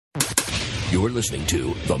You're listening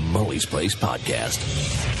to the Mully's Place Podcast.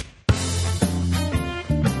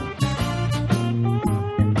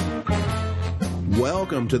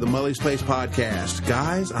 Welcome to the Mully's Place Podcast.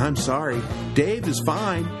 Guys, I'm sorry. Dave is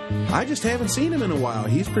fine. I just haven't seen him in a while.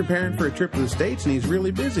 He's preparing for a trip to the States and he's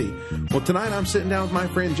really busy. Well, tonight I'm sitting down with my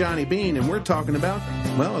friend Johnny Bean and we're talking about,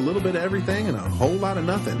 well, a little bit of everything and a whole lot of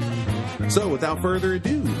nothing. So without further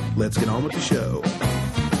ado, let's get on with the show.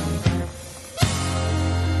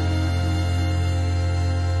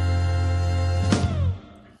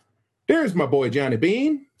 There's my boy Johnny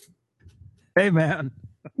Bean. Hey, man.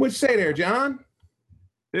 What you say there, John?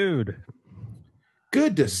 Dude.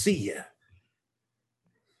 Good to see you.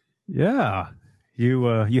 Yeah. You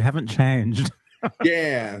haven't changed.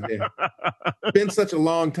 Yeah. Been such a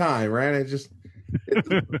long time, right? It's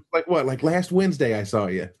like last Wednesday I saw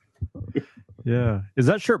you. Yeah. Is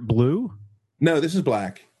that shirt blue? No, this is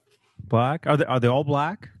black. Black? Are they all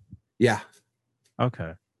black? Yeah.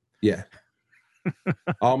 Okay. Yeah.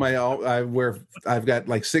 I've got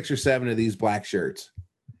like 6 or 7 of these black shirts.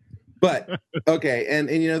 But okay, and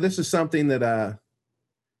this is something that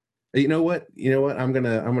you know what? I'm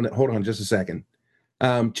gonna hold on just a second.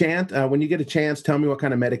 Chant, when you get a chance, tell me what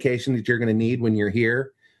kind of medication that you're gonna need when you're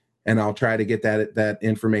here, and I'll try to get that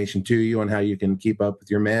information to you on how you can keep up with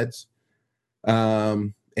your meds.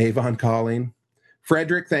 Avon calling.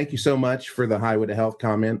 Frederick, thank you so much for the Highway to Health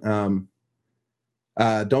comment.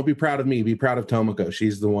 Don't be proud of me. Be proud of Tomoko.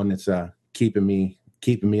 She's the one that's keeping me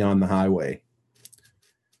on the highway,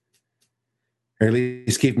 or at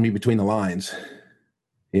least keeping me between the lines.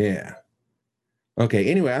 Yeah. Okay.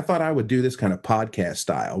 Anyway, I thought I would do this kind of podcast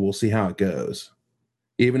style. We'll see how it goes.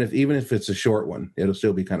 Even if it's a short one, it'll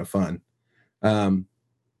still be kind of fun. Hey,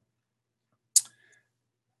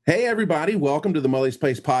 everybody. Welcome to the Mully's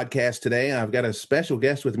Place Podcast today. I've got a special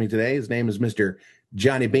guest with me today. His name is Mr.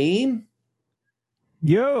 Johnny Bean.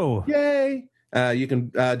 Yo. Yay.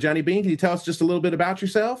 Johnny Bean, can you tell us just a little bit about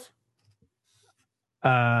yourself?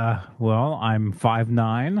 Well, I'm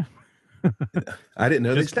 5'9". I didn't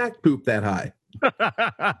know they stacked poop that high.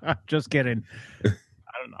 Just kidding. I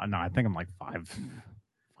don't know. I think I'm like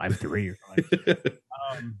 5'3" or something.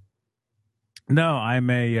 No, I'm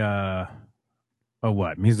a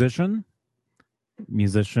what? Musician,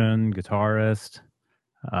 guitarist,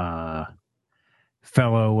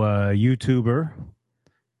 fellow YouTuber,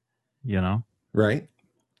 Right.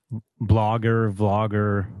 Blogger,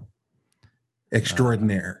 vlogger.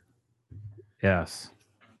 Extraordinaire. Yes.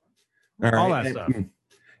 All right. All that stuff.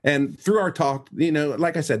 And through our talk,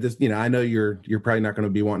 like I said, this, I know you're probably not going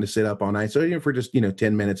to be wanting to sit up all night. So even for just,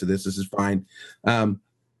 10 minutes of this is fine.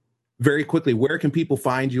 Very quickly, where can people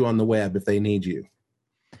find you on the web if they need you?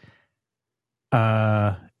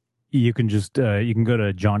 You can just, you can go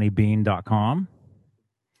to johnnybean.com.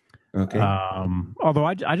 Okay. Although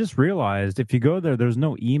I just realized if you go there, there's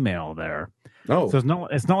no email there. Oh, so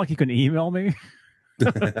it's not like you can email me.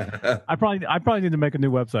 I probably need to make a new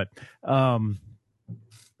website. No,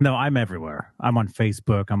 I'm everywhere. I'm on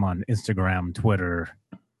Facebook. I'm on Instagram, Twitter,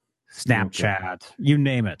 Snapchat, you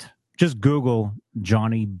name it. Just Google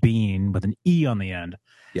Johnny Bean with an E on the end.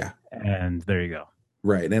 Yeah. And there you go.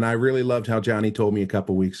 Right. And I really loved how Johnny told me a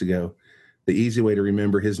couple weeks ago, the easy way to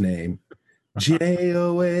remember his name,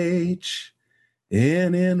 JohnnyBeane,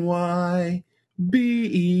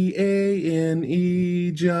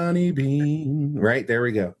 Johnny Bean. Right. There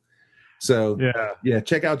we go. So yeah,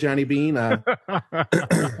 check out Johnny Bean.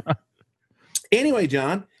 Anyway,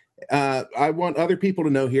 John, I want other people to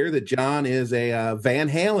know here that John is a Van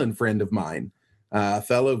Halen friend of mine,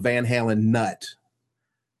 fellow Van Halen nut.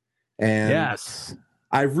 And yes,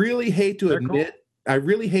 I really hate to admit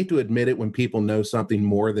it when people know something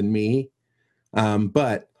more than me.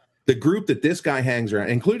 But the group that this guy hangs around,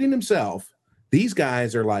 including himself, these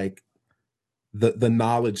guys are like the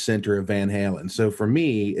knowledge center of Van Halen. So for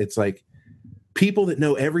me, it's like people that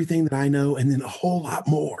know everything that I know and then a whole lot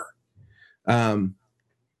more.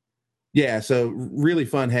 Yeah, so really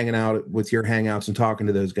fun hanging out with your hangouts and talking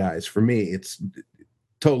to those guys. For me, it's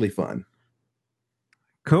totally fun.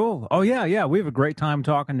 Cool. Oh yeah. We have a great time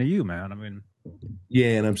talking to you, man. I mean,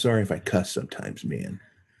 yeah, and I'm sorry if I cuss sometimes, man.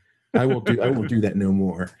 I won't do that no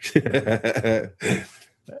more.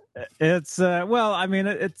 It's well, I mean,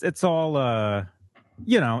 it's all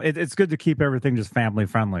it's good to keep everything just family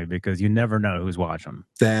friendly because you never know who's watching.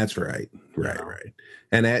 That's right.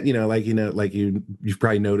 And that, you've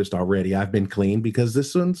probably noticed already, I've been clean because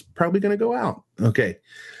this one's probably going to go out. Okay.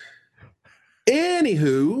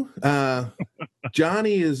 Anywho,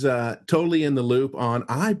 Johnny is totally in the loop on,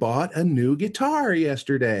 I bought a new guitar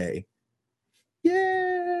yesterday.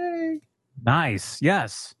 Yay! Nice.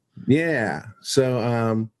 Yes. Yeah.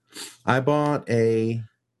 So I bought a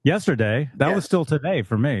Yesterday. That was still today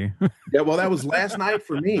for me. yeah. Well, that was last night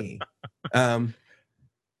for me.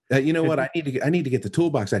 You know what? I need to get the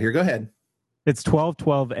toolbox out here. Go ahead. It's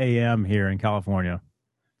 12:12 a.m. here in California.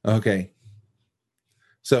 Okay.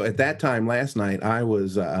 So at that time last night, I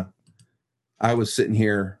was sitting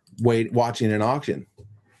here watching an auction.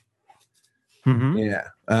 Mm-hmm. Yeah.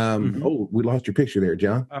 Oh, we lost your picture there,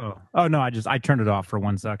 John. Oh no, I turned it off for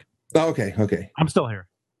 1 sec. Oh, okay. I'm still here.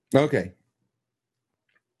 Okay.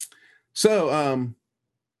 So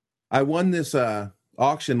I won this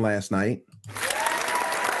auction last night.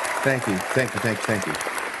 Thank you.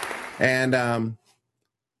 And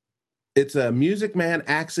it's a Music Man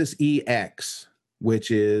Axis EX,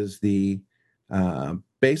 which is the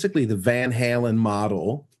basically the Van Halen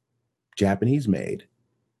model, Japanese made.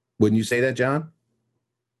 Wouldn't you say that, John?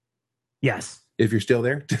 Yes. If you're still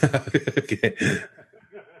there. Okay.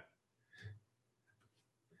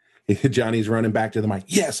 Johnny's running back to the mic.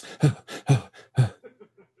 Yes.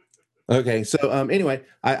 Okay. So anyway,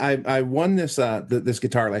 I won this this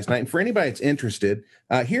guitar last night. And for anybody that's interested,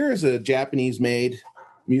 here is a Japanese made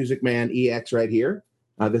Music Man EX right here.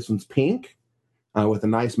 This one's pink with a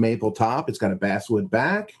nice maple top. It's got a basswood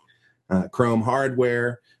back, chrome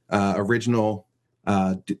hardware, original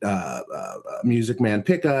Music Man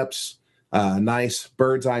pickups, nice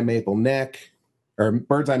bird's eye maple neck or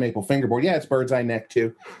bird's eye maple fingerboard. Yeah, it's bird's eye neck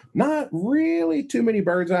too. Not really too many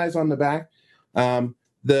bird's eyes on the back.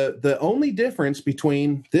 The only difference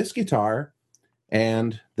between this guitar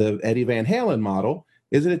and the Eddie Van Halen model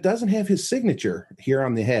is that it doesn't have his signature here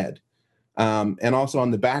on the head. And also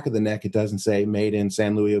on the back of the neck, it doesn't say made in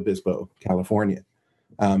San Luis Obispo, California.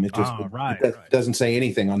 It doesn't say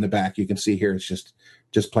anything on the back. You can see here, it's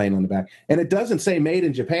just plain on the back. And it doesn't say made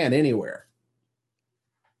in Japan anywhere.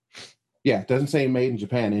 Yeah, it doesn't say made in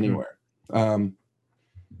Japan anywhere. Well,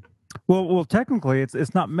 technically,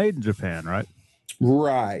 it's not made in Japan, right?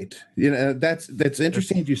 Right. You know, that's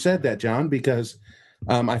interesting that you said that, John, because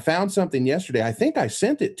I found something yesterday. I think I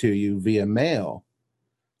sent it to you via mail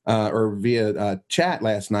or via chat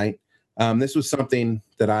last night. This was something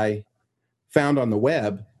that I found on the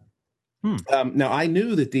web. Now, I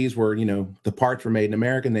knew that these were, the parts were made in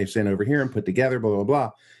America and they've sent over here and put together, blah, blah,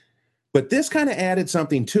 blah. But this kind of added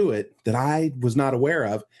something to it that I was not aware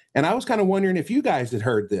of. And I was kind of wondering if you guys had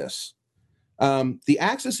heard this. The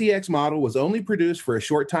Axis EX model was only produced for a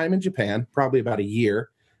short time in Japan, probably about a year.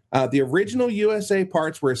 The original USA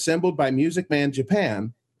parts were assembled by Music Man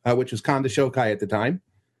Japan, which was Kanda Shokai at the time,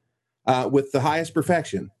 with the highest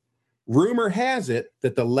perfection. Rumor has it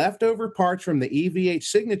that the leftover parts from the EVH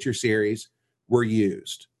Signature series were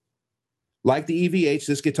used. Like the EVH,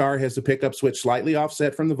 this guitar has the pickup switch slightly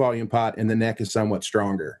offset from the volume pot, and the neck is somewhat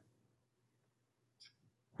stronger.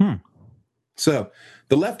 So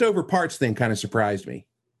the leftover parts thing kind of surprised me.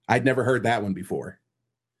 I'd never heard that one before.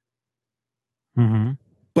 Mm-hmm.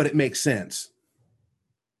 But it makes sense.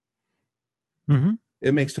 Mm-hmm.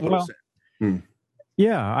 It makes total sense.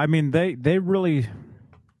 Yeah, I mean, they really,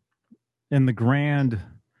 in the grand,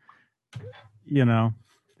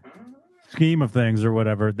 scheme of things or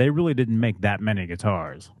whatever, they really didn't make that many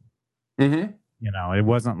guitars. Mm-hmm. It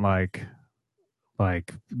wasn't like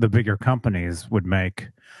the bigger companies would make.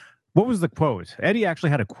 What was the quote? Eddie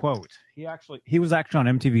actually had a quote. He was actually on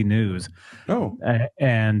MTV News. Oh,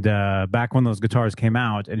 and back when those guitars came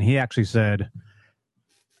out, and he actually said,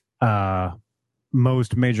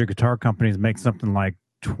 most major guitar companies make something like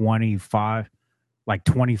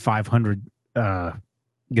 2,500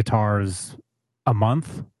 guitars a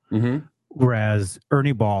month. Mm-hmm. Whereas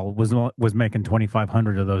Ernie Ball was making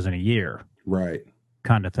 2,500 of those in a year, right?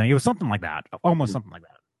 Kind of thing. It was something like that, almost something like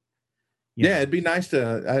that. It'd be nice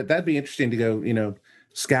to. That'd be interesting to go,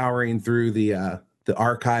 scouring through the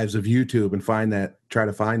archives of YouTube and try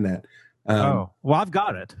to find that. Well, I've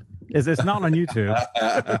got it. It's not on YouTube.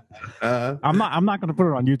 I'm not going to put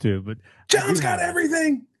it on YouTube, but John's got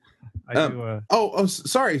everything. I do.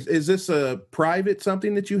 Sorry. Is this a private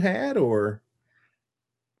something that you had or?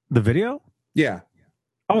 The video? Yeah.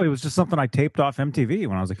 Oh, it was just something I taped off MTV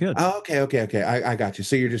when I was a kid. Oh, okay. I got you.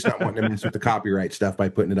 So you're just not wanting to mess with the copyright stuff by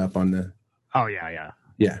putting it up on the. Oh yeah.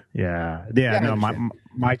 Yeah. No,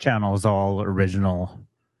 my channel is all original.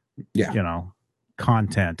 Yeah.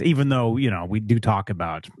 Content. Even though we do talk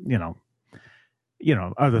about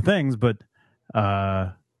other things, but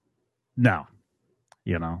no. I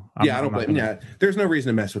don't blame. Yeah, there's no reason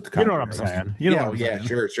to mess with the copyright. You know what I'm saying?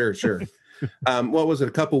 Sure. What was it?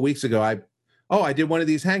 A couple weeks ago, I did one of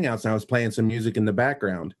these hangouts and I was playing some music in the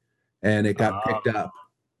background and it got picked up.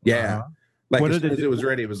 Yeah. Like What as did soon as it was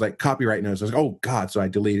ready, it was like copyright notice. I was like, oh God. So I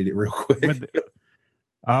deleted it real quick.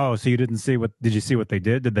 Oh, so you didn't see what? Did you see what they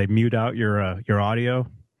did? Did they mute out your audio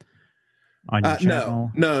on your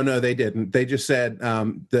channel? No, they didn't. They just said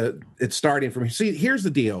it's starting from. See, here's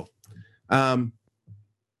the deal. The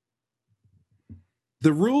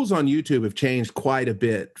rules on YouTube have changed quite a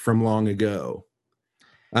bit from long ago.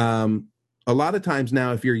 A lot of times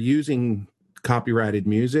now, if you're using copyrighted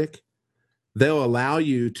music, they'll allow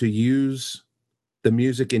you to use the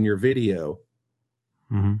music in your video,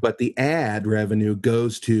 but the ad revenue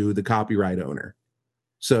goes to the copyright owner.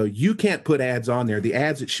 So you can't put ads on there. The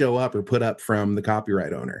ads that show up are put up from the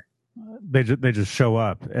copyright owner. They just show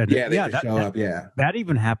up. And show up. Yeah, that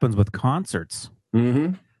even happens with concerts.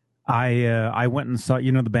 Mm-hmm. I went and saw,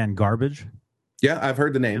 the band Garbage. Yeah, I've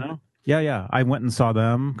heard the name. Yeah. I went and saw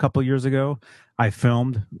them a couple of years ago. I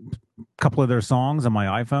filmed a couple of their songs on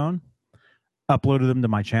my iPhone, uploaded them to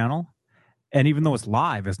my channel, and even though it's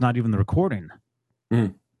live, it's not even the recording.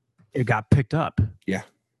 It got picked up. Yeah.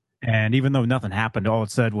 And even though nothing happened, all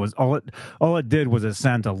it did was it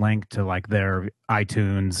sent a link to like their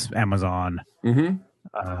iTunes, Amazon,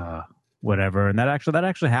 whatever. And that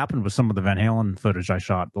actually happened with some of the Van Halen footage I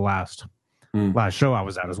shot the last show I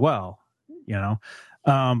was at as well.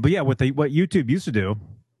 But yeah, what YouTube used to do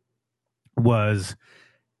was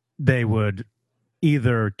they would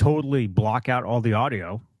either totally block out all the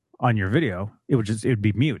audio on your video. It would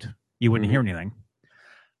be mute. You wouldn't hear anything.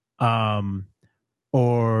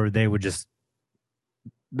 Or they would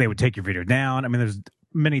take your video down. I mean, there's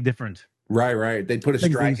many different. Right. They'd put a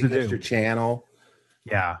strike against your channel.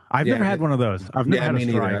 Yeah. I've never had one of those. I've never had a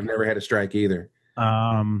strike. I've never had a strike either.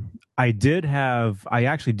 I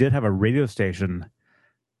actually did have a radio station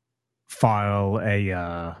file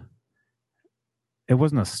it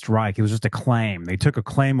wasn't a strike. It was just a claim. They took a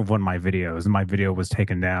claim of one of my videos and my video was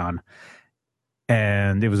taken down,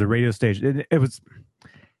 and it was a radio station.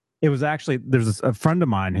 It was actually, there's a friend of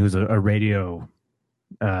mine who's a radio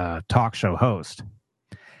talk show host,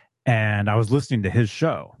 and I was listening to his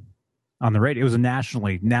show on the radio. It was a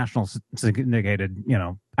national syndicated,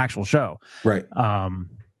 actual show. Right.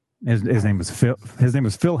 His name was Phil. His name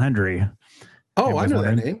was Phil Hendry. Oh, I know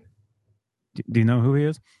that name. Do you know who he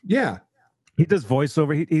is? Yeah. He does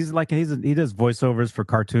voiceover. He does voiceovers for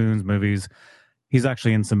cartoons, movies. He's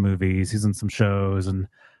actually in some movies. He's in some shows, and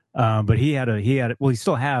but he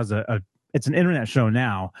still has it's an internet show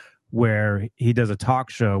now where he does a talk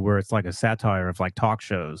show where it's like a satire of like talk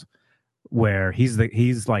shows where he's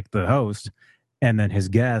like the host, and then his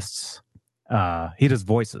guests he does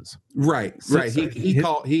voices. Right.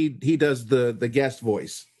 He does the guest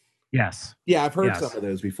voice. Yes. Yeah, I've heard some of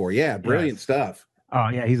those before. Yeah, brilliant stuff. Oh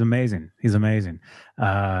yeah, he's amazing.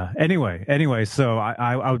 Anyway, so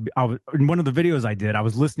I would in one of the videos I did, I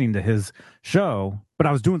was listening to his show, but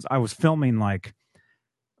I was filming like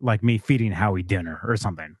me feeding Howie dinner or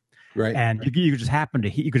something. Right. And you could just happen to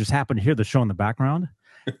hear the show in the background.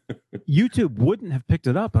 YouTube wouldn't have picked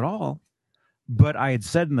it up at all, but I had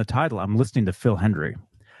said in the title, I'm listening to Phil Hendry.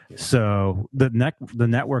 Yeah. So the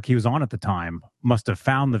network he was on at the time must have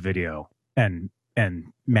found the video and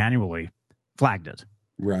manually flagged it.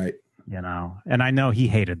 Right. And I know he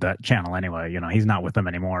hated that channel anyway. He's not with them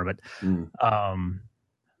anymore, but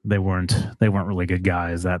they weren't really good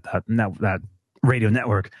guys, that radio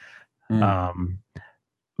network.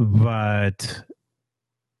 But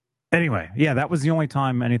anyway, yeah, that was the only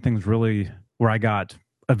time anything's really where I got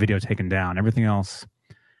a video taken down. Everything else,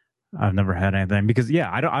 I've never had anything because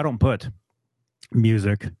I don't put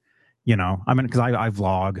music, because I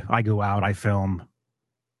vlog, I go out, I film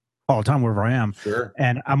all the time wherever I am. Sure.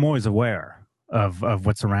 And I'm always aware of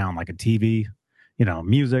what's around, like a TV,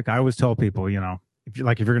 music. I always tell people, if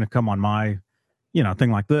you're going to come on my,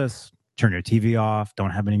 thing like this, turn your TV off,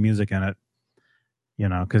 don't have any music in it,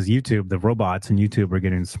 because YouTube, the robots in YouTube are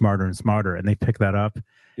getting smarter and smarter, and they pick that up.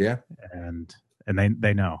 Yeah. And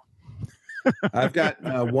they know. I've got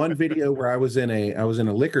one video where I was in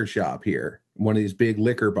a liquor shop here, one of these big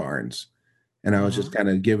liquor barns. And I was just kind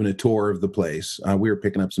of giving a tour of the place. We were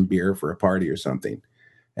picking up some beer for a party or something.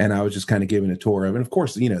 And I was just kind of giving a tour of it. And of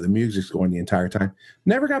course, the music's going the entire time.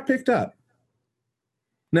 Never got picked up.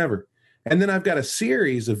 Never. And then I've got a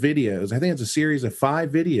series of videos. I think it's a series of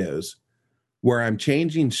 5 videos where I'm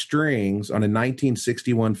changing strings on a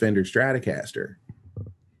 1961 Fender Stratocaster.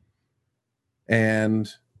 And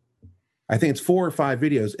I think it's 4 or 5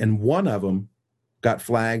 videos. And one of them got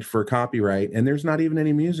flagged for copyright. And there's not even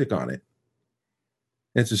any music on it.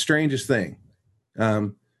 It's the strangest thing.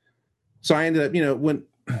 So I ended up, when,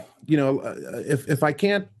 if I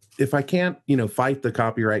can't, fight the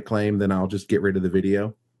copyright claim, then I'll just get rid of the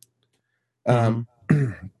video.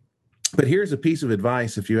 But here's a piece of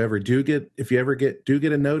advice: if you ever get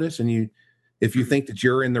a notice, and if you think that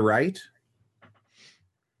you're in the right,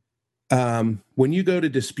 when you go to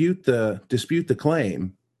dispute the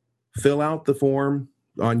claim, fill out the form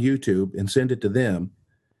on YouTube and send it to them.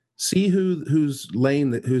 See who's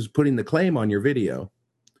putting the claim on your video.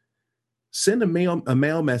 Send a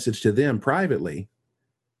mail message to them privately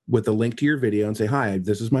with a link to your video and say, "Hi,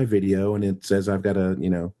 this is my video, and it says I've got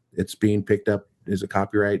it's being picked up as a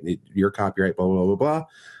copyright, your copyright, blah blah blah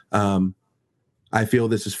blah. I feel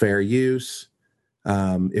this is fair use.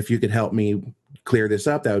 If you could help me clear this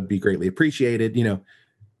up, that would be greatly appreciated."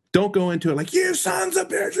 Don't go into it like, "You sons of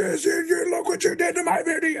bitches, you look what you did to my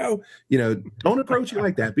video." Don't approach it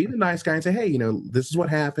like that. Be the nice guy and say, "Hey, this is what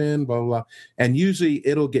happened, blah, blah, blah." And usually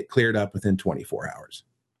it'll get cleared up within 24 hours.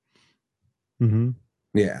 Mm-hmm.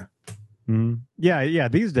 Yeah. Mm-hmm. Yeah.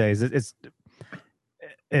 These days it's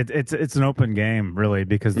an open game, really,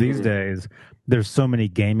 because these days there's so many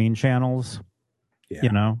gaming channels.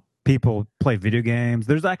 Yeah. People play video games.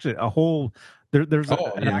 There's actually a whole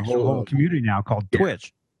whole community now called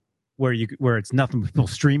Twitch. Where it's nothing but people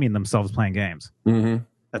streaming themselves playing games. Mm-hmm.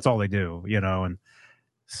 That's all they do, and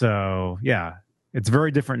so it's very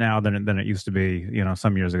different now than it used to be,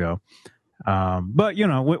 some years ago. But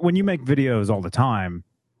when you make videos all the time,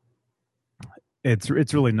 it's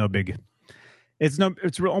really no big. It's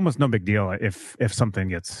almost no big deal if something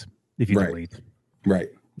if you delete. Right.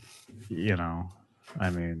 I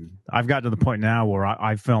mean, I've got to the point now where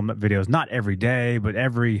I film videos not every day, but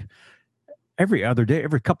every other day,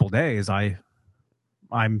 every couple days, I'm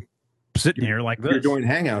sitting here like this. You're doing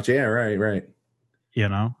hangouts, yeah, right.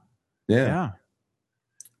 Yeah.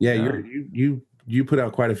 You put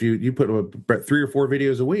out quite a few. You put 3 or 4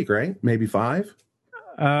 videos a week, right? Maybe 5.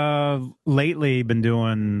 Lately, been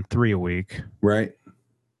doing 3 a week, right?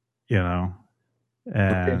 And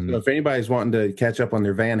so if anybody's wanting to catch up on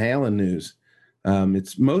their Van Halen news,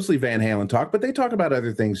 it's mostly Van Halen talk, but they talk about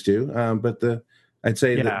other things too. But I'd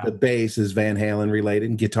say that the bass is Van Halen related,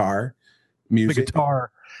 and guitar, music. The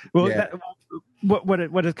guitar. Well, what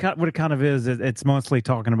it kind of is, it's mostly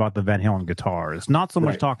talking about the Van Halen guitars, not so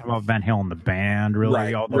much talking about Van Halen the band, really.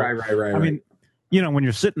 Right. Although, Right. I mean, when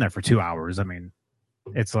you're sitting there for 2 hours, I mean,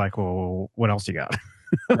 it's like, well, what else you got?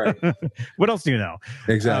 Right. What else do you know?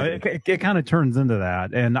 Exactly. It kind of turns into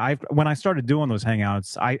that. And when I started doing those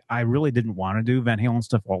hangouts, I really didn't want to do Van Halen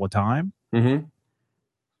stuff all the time,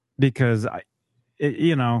 because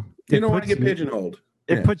you don't want to get pigeonholed.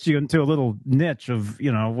 It puts you into a little niche of,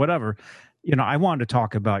 whatever. I wanted to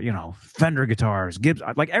talk about, Fender guitars, Gibbs,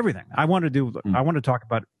 like everything. I want to talk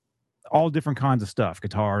about all different kinds of stuff,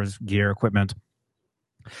 guitars, gear, equipment.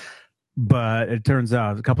 But it turns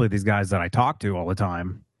out a couple of these guys that I talk to all the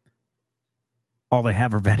time, all they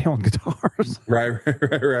have are Van Halen guitars. Right.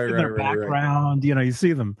 In their background, you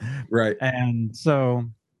see them. Right. And so,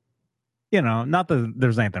 not that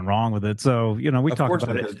there's anything wrong with it. So, we talk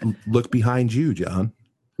about it. Look behind you, John.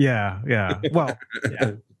 Yeah. Well,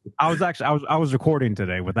 yeah. I was recording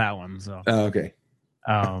today with that one. So. Oh, okay.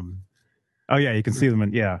 Oh yeah, you can see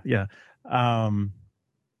them. Yeah.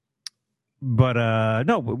 But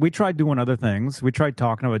no, we tried doing other things. We tried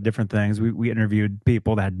talking about different things. We interviewed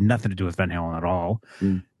people that had nothing to do with Van Halen at all,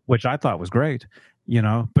 which I thought was great.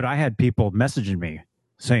 But I had people messaging me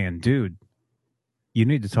saying, "Dude, you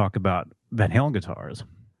need to talk about Van Halen guitars.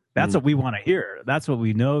 That's what we want to hear. That's what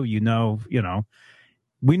we know.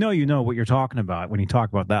 We know what you're talking about when you talk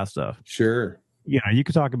about that stuff." Sure. You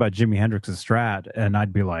could talk about Jimi Hendrix's Strat, and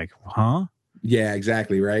I'd be like, "Huh?" Yeah,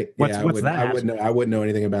 exactly. Right. What's that? I wouldn't know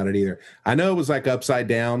anything about it either. I know it was like upside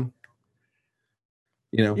down.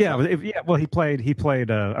 Yeah. Well, he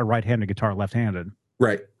played a right-handed guitar, left-handed.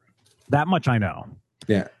 Right. That much I know.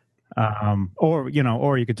 Yeah.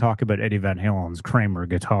 Or you could talk about Eddie Van Halen's Kramer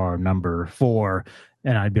guitar number 4,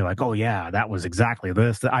 and I'd be like, "Oh yeah, that was exactly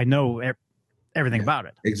this." I know everything about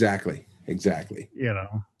it. Exactly.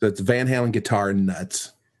 So it's Van Halen guitar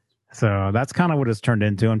nuts. So that's kind of what it's turned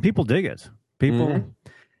into, and people dig it. People,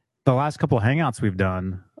 the last couple of hangouts we've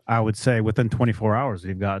done, I would say within 24 hours,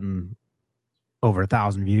 we've gotten over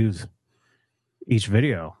 1,000 views each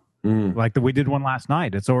video. Like we did one last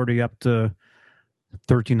night. It's already up to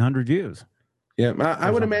 1,300 views. Yeah,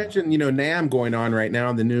 I would imagine, NAMM going on right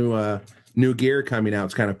now, the new gear coming out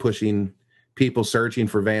is kind of pushing people searching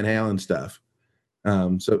for Van Halen stuff.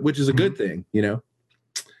 So which is a good thing,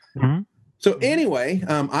 So anyway,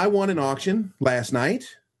 I won an auction last night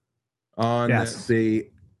on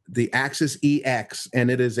the Axis EX,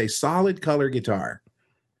 and it is a solid color guitar.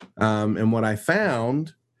 And what I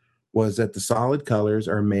found was that the solid colors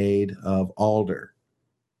are made of alder.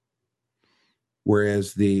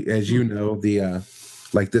 Whereas as you know, the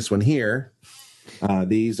like this one here,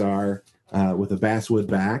 these are with a basswood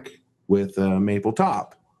back with a maple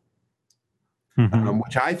top,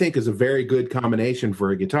 which I think is a very good combination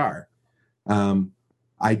for a guitar.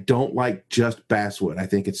 I don't like just basswood. I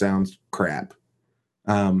think it sounds crap.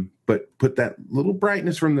 But put that little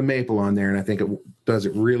brightness from the maple on there, and I think it does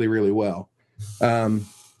it really, really well.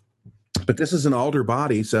 But this is an alder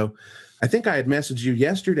body, so I think I had messaged you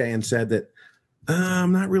yesterday and said that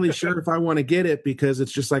I'm not really sure if I want to get it because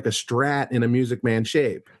it's just like a Strat in a Music Man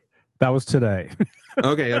shape. That was today.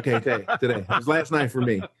 Okay, today. It was last night for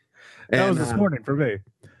me. That was this morning for me.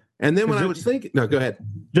 And then when I was thinking, no, go ahead.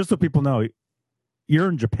 Just so people know, you're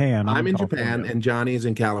in Japan. I'm in Japan, and Johnny's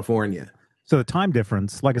in California. So the time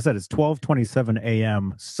difference, like I said, it's 12:27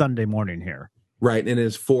 a.m. Sunday morning here. Right, and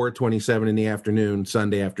it's 4:27 in the afternoon,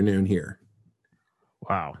 Sunday afternoon here.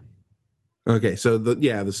 Wow. Okay, so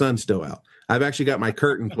the sun's still out. I've actually got my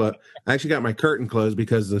curtain closed. I actually got my curtain closed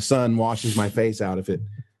because the sun washes my face out if it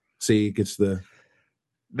gets the.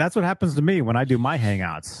 That's what happens to me when I do my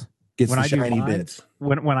hangouts. Gets when the shiny bits.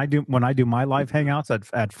 When I do my live hangouts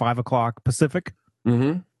at 5:00 Pacific.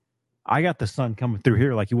 Mm-hmm. I got the sun coming through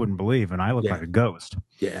here like you wouldn't believe, and I look like a ghost.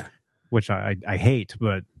 Yeah, which I hate,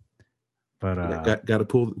 but got to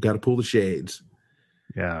pull the shades.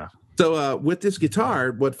 Yeah. So with this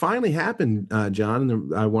guitar, what finally happened, John,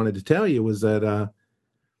 and I wanted to tell you was that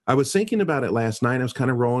I was thinking about it last night. I was kind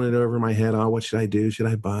of rolling it over my head. Oh, what should I do? Should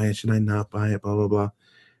I buy it? Should I not buy it? Blah blah blah.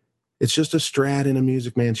 It's just a Strat in a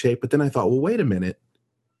Music Man shape. But then I thought, well, wait a minute,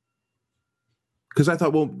 because I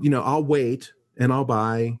thought, well, I'll wait and I'll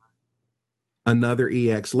buy another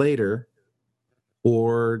EX later,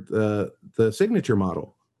 or the signature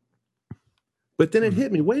model. But then it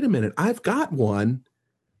hit me, wait a minute, I've got one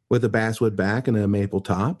with a basswood back and a maple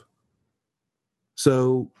top.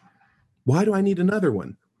 So why do I need another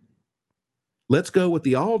one? Let's go with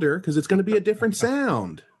the alder because it's going to be a different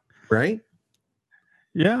sound, right?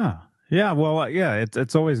 Yeah. Well,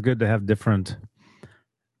 it's always good to have different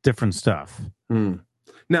stuff.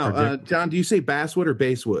 Now, John, do you say basswood or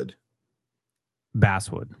basswood?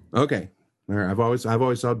 Basswood. Okay. All right. I've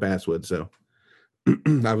always thought basswood. So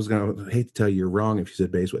I was gonna hate to tell you you're wrong if you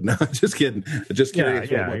said basswood. No, just kidding. Just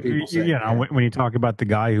curious what people say. When you talk about the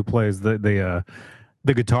guy who plays the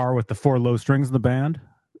guitar with the 4 low strings in the band,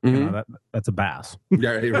 that's a bass.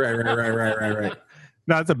 Yeah, right.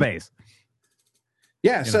 No, it's a bass.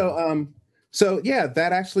 Yeah. So that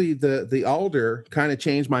actually the alder kind of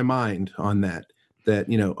changed my mind on that. That,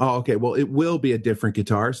 okay, well, it will be a different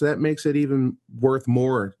guitar, so that makes it even worth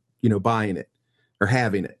more, buying it or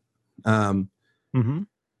having it. And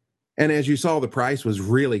as you saw, the price was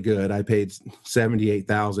really good. I paid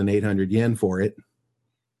 78,800 yen for it,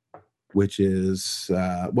 which is,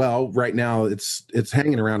 right now it's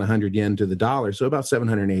hanging around 100 yen to the dollar, so about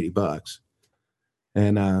 $780.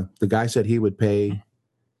 And the guy said he would pay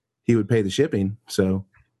the shipping, so.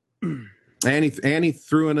 And he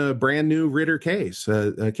threw in a brand new Ritter case,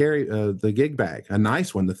 the gig bag, a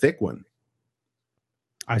nice one, the thick one.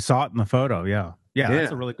 I saw it in the photo. Yeah.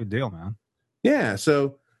 That's a really good deal, man. Yeah.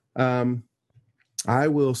 So I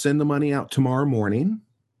will send the money out tomorrow morning,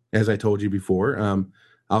 as I told you before.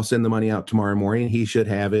 I'll send the money out tomorrow morning. He should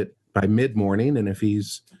have it by mid-morning, and if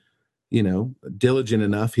he's diligent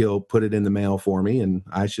enough, he'll put it in the mail for me, and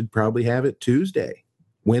I should probably have it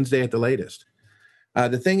Wednesday at the latest.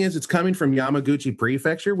 The thing is, it's coming from Yamaguchi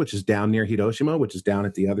Prefecture, which is down near Hiroshima, which is down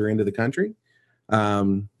at the other end of the country.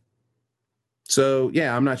 So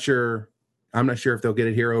yeah, I'm not sure if they'll get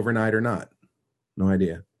it here overnight or not. No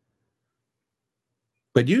idea.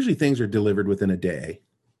 But usually things are delivered within a day,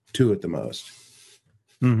 2 at the most.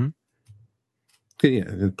 The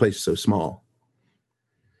place is so small.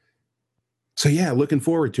 So yeah, looking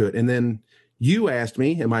forward to it. And then you asked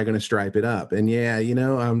me, am I going to stripe it up? And yeah,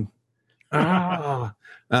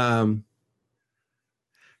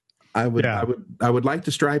 I would like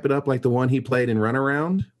to stripe it up like the one he played in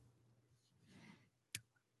Runaround.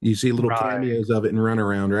 You see little cameos of it in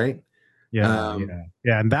Runaround, right? Yeah.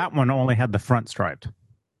 And that one only had the front striped.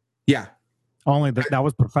 Yeah. Only that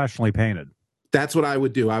was professionally painted. That's what I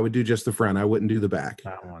would do. I would do just the front. I wouldn't do the back.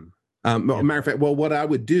 That one. Matter of fact, what I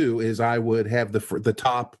would do is I would have the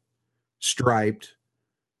top striped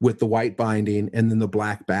with the white binding and then the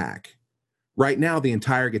black back. Right now, the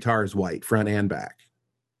entire guitar is white, front and back.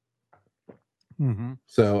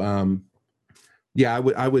 So, I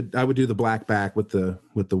would do the black back with the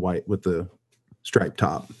white, with the striped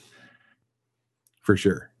top, for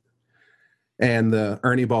sure, and the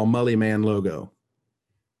Ernie Ball Mully Man logo.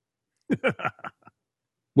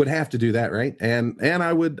 would have to do that, right? And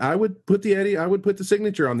I would put the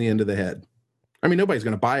signature on the end of the head. I mean, nobody's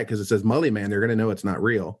going to buy it because it says Mully Man. They're going to know it's not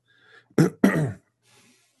real.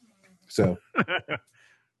 So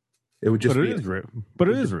it would just be real. But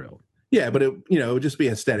it is real. Yeah, but it would just be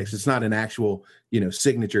aesthetics. It's not an actual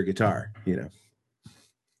signature guitar. Yeah,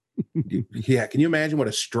 can you imagine what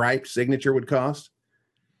a striped signature would cost?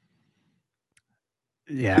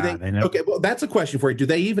 Yeah, they know. Okay, well, that's a question for you. Do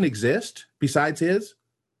they even exist besides his?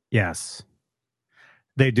 Yes,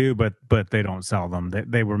 they do, but they don't sell them.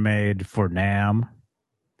 They were made for NAMM.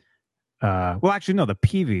 Well, actually, no, the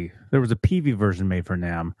Peavey. There was a Peavey version made for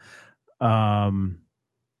NAMM.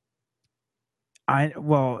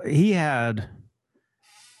 He had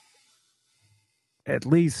at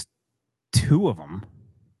least two of them.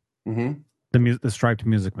 Mm-hmm. The striped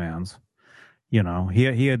Music Mans. He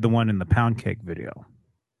had the one in the Pound Cake video,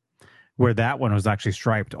 where that one was actually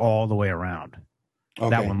striped all the way around. Okay.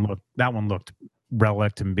 That one looked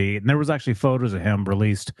relic and beat. And there was actually photos of him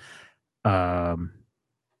released,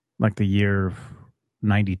 like the year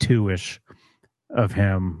 92-ish, of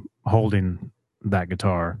him holding that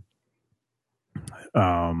guitar.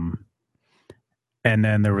 And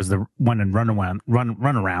then there was the one in Run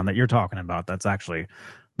Around that you're talking about. That's actually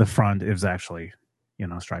the front is actually,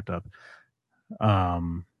 striped up.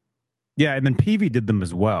 Yeah, and then Peavey did them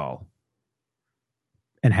as well,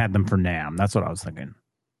 and had them for NAMM. That's what I was thinking.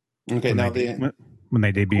 Okay, when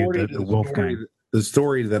they debuted the Wolfgang. The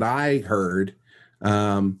story that I heard,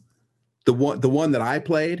 the one that I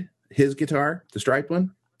played, his guitar, the striped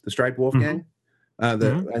one, the striped Wolfgang. I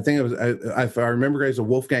think it was, if I remember, it was a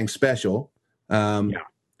Wolfgang special. Yeah.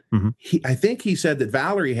 Mm-hmm. I think he said that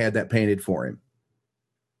Valerie had that painted for him.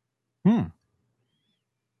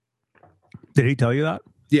 Did he tell you that?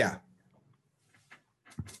 Yeah.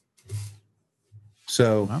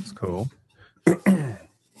 So that's cool.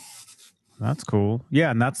 That's cool. Yeah,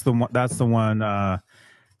 and that's the one.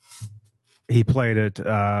 He played it.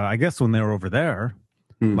 I guess when they were over there,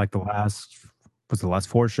 like the last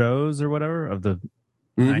 4 shows or whatever of the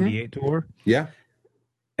 98 tour. Yeah.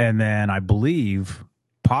 And then I believe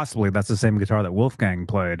possibly that's the same guitar that Wolfgang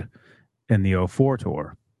played in the 04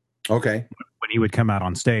 tour. Okay. When he would come out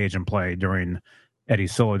on stage and play during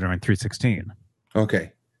Eddie's solo during 316.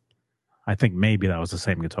 Okay. I think maybe that was the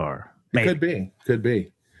same guitar. Maybe. Could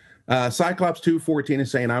be. Cyclops 214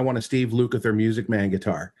 is saying, I want a Steve Lukather Music Man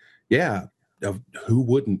guitar. Yeah. Who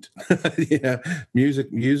wouldn't? Yeah.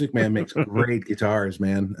 Music Man makes great guitars,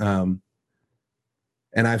 man.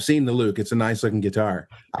 And I've seen the Luke. It's a nice looking guitar.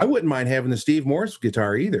 I wouldn't mind having the Steve Morse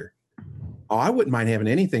guitar either. Oh, I wouldn't mind having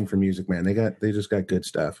anything from Music Man. They just got good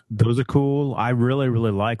stuff. Those are cool. I really,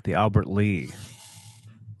 really like the Albert Lee.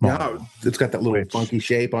 No, it's got that little funky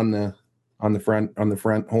shape on the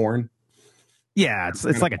front horn. Yeah,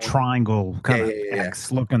 it's like a triangle kind of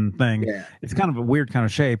X looking thing. Yeah. It's kind of a weird kind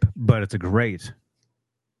of shape, but it's a great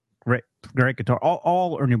guitar.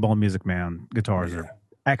 All Ernie Ball Music Man guitars are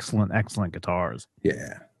excellent guitars.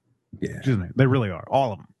 Yeah. Excuse me, they really are,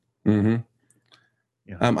 all of them. Mm-hmm.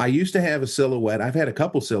 Yeah. I used to have a Silhouette. I've had a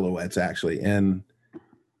couple Silhouettes actually, and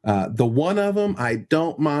the one of them I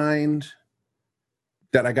don't mind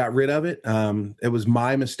that I got rid of it. It was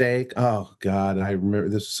my mistake. Oh God, I remember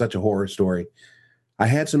this is such a horror story. I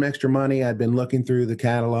had some extra money. I'd been looking through the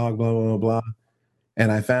catalog, blah blah blah, blah,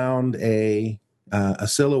 and I found a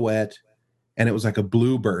Silhouette, and it was like a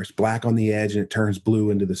blue burst, black on the edge, and it turns blue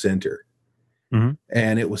into the center. Mm-hmm.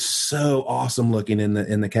 And it was so awesome looking in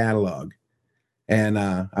the catalog. And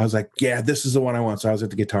I was like, yeah, this is the one I want. So I was at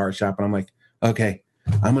the guitar shop, and I'm like, okay,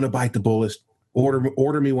 I'm gonna bite the bullet.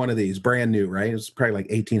 Order me one of these, brand new, right? It was probably like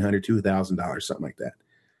 $1,800, $2,000, something like that.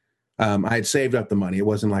 I had saved up the money. It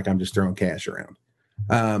wasn't like I'm just throwing cash around.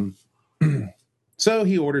 So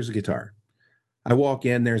he orders a guitar. I walk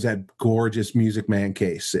in, there's that gorgeous Music Man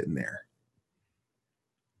case sitting there.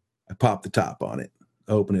 I pop the top on it,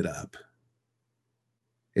 open it up.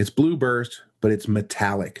 It's blue burst, but it's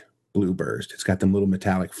metallic blue burst. It's got them little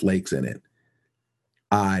metallic flakes in it.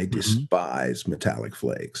 I despise metallic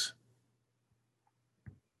flakes.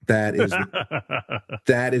 That is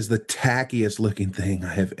the tackiest looking thing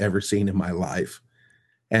I have ever seen in my life.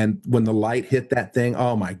 And when the light hit that thing,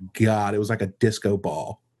 oh my God, it was like a disco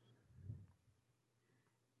ball.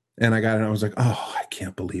 And I got it, and I was like, oh, I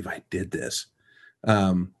can't believe I did this.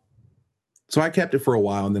 So I kept it for a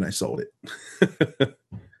while, and then I sold it.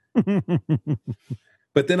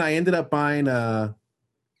 But then I ended up buying I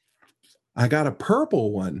got a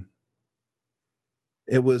purple one.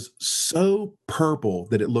 It was so purple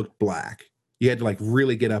that it looked black. You had to like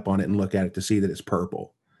really get up on it and look at it to see that it's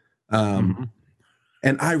purple.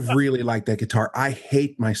 And I really like that guitar. I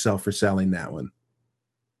hate myself for selling that one.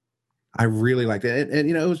 I really liked it. And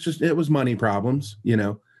it was money problems,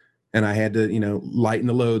 and I had to, lighten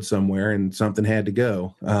the load somewhere, and something had to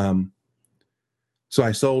go. So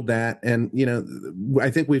I sold that. And, I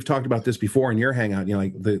think we've talked about this before in your hangout,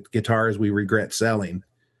 like the guitars we regret selling.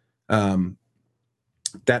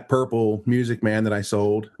 That purple Music Man that I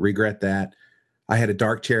sold, regret that. I had a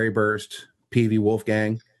dark cherry burst PV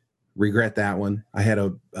Wolfgang, regret that one. I had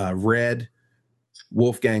a red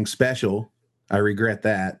Wolfgang Special. I regret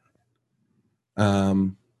that.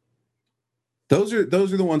 Those are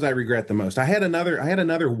the ones I regret the most. I had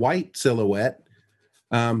another white Silhouette,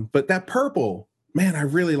 but that purple, man, I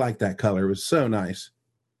really liked that color. It was so nice.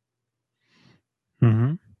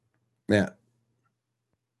 Mm-hmm. Yeah.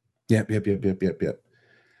 Yep.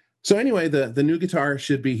 So anyway, the new guitar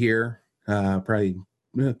should be here probably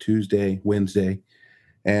Tuesday, Wednesday,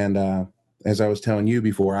 and as I was telling you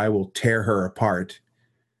before, I will tear her apart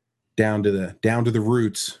down to the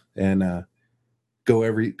roots and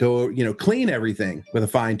clean everything with a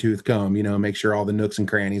fine tooth comb. Make sure all the nooks and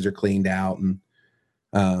crannies are cleaned out, and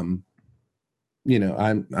I'm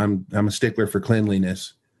a stickler for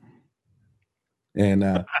cleanliness,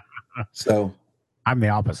 and so I'm the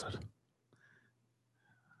opposite.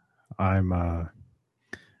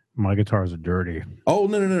 My guitars are dirty. Oh,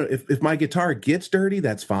 no. If my guitar gets dirty,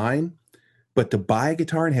 that's fine. But to buy a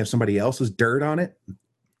guitar and have somebody else's dirt on it.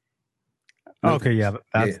 Okay, yeah,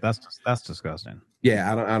 that's disgusting.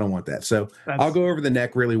 Yeah, I don't want that. So I'll go over the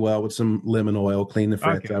neck really well with some lemon oil, clean the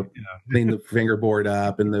frets up, clean the fingerboard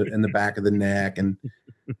up in the back of the neck, and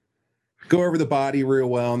go over the body real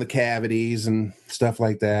well and the cavities and stuff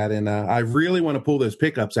like that. And I really want to pull those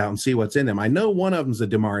pickups out and see what's in them. I know one of them's a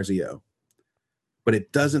DiMarzio, but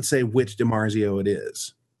it doesn't say which DiMarzio it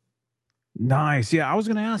is. Nice. Yeah, I was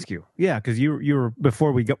going to ask you. Yeah, because you were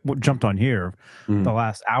before we jumped on here, the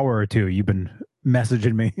last hour or two, you've been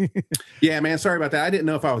messaging me. Yeah, man. Sorry about that. I didn't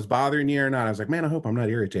know if I was bothering you or not. I was like, man, I hope I'm not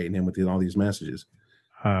irritating him with all these messages.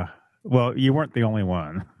 Well, you weren't the only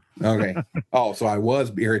one. Okay. Oh, so I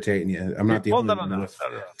was irritating you. I'm not the only one. No.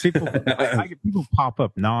 People, I get people pop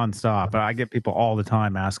up nonstop. I get people all the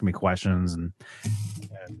time asking me questions, and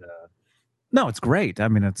no, it's great. I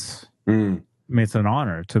mean, it's an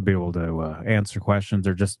honor to be able to answer questions,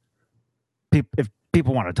 or just if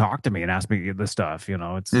people want to talk to me and ask me this stuff.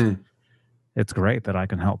 It's great that I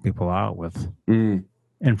can help people out with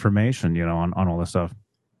information, on all this stuff.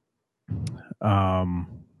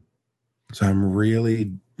 So I'm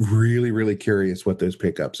really, really, really curious what those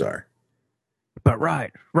pickups are. But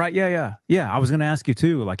right, yeah. I was going to ask you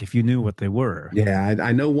too, like if you knew what they were. Yeah,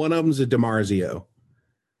 I know one of them's a DiMarzio,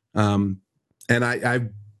 and I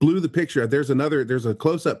blew the picture. There's a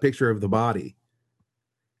close-up picture of the body,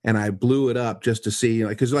 and I blew it up just to see,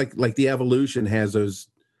 because like the Evolution has those,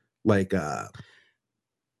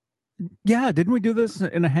 yeah. Didn't we do this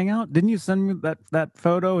in a hangout? Didn't you send me that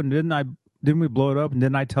photo? And didn't we blow it up? And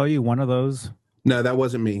didn't I tell you one of those? No, that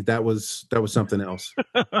wasn't me. That was something else.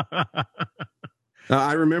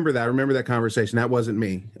 I remember that. I remember that conversation. That wasn't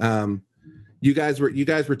me. You guys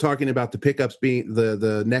were talking about the pickups being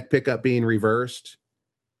the neck pickup being reversed.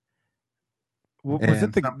 Was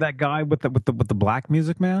it that guy with the black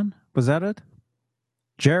Music Man? Was that it?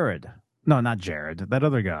 Jared? No, not Jared. That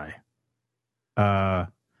other guy. Yeah.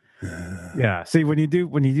 See, when you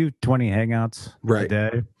do 20 hangouts a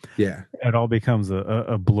day, yeah, it all becomes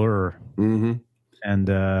a blur. Mm-hmm. And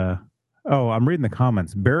I'm reading the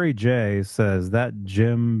comments. Barry J says that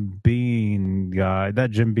Jim Beam guy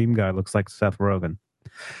looks like Seth Rogen.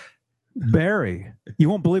 Barry, you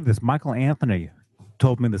won't believe this. Michael Anthony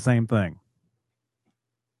told me the same thing.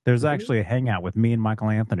 There's actually a hangout with me and Michael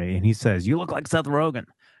Anthony, and he says, "You look like Seth Rogen."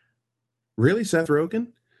 Really, Seth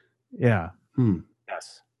Rogen? Yeah.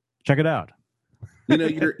 Yes. Check it out.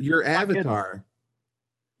 Your avatar.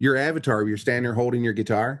 Your avatar. You're standing there holding your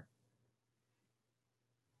guitar,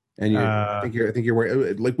 and I think you're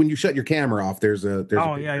wearing, like when you shut your camera off. There's a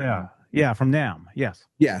yeah from NAMM. Yes.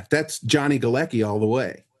 Yeah, that's Johnny Galecki all the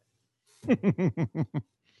way.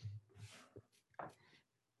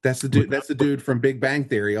 That's the dude. That's the dude from Big Bang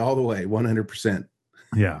Theory all the way, 100%.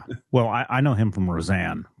 Yeah. Well, I know him from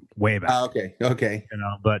Roseanne way back. Okay.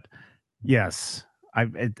 But yes,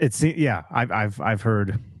 I've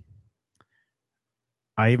heard.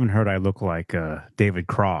 I even heard I look like David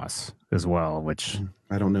Cross as well, which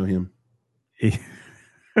I don't know him. He's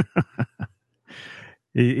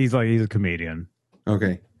a comedian.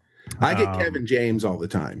 Okay, I get Kevin James all the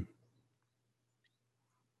time.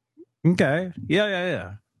 Okay,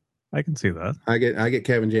 yeah. I can see that. I get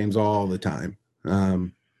Kevin James all the time.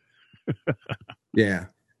 Yeah.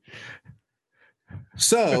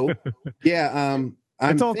 So, yeah, I'm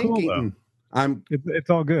It's all cool, thinking, I'm, It's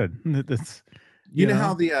all good. It's you know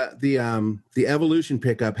how the Evolution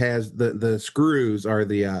pickup has the screws are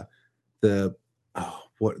the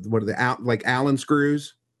what are the out like Allen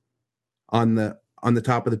screws on the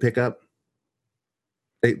top of the pickup?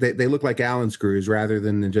 They look like Allen screws rather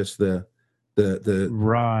than just the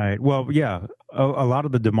right. Well, yeah, a lot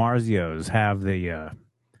of the DiMarzios have the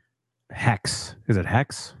hex. Is it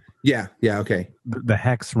hex? yeah, okay. The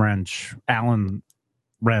hex wrench, Allen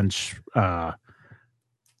wrench,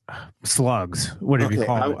 slugs, whatever you Okay,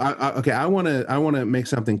 call it. okay. I want to make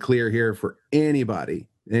something clear here for anybody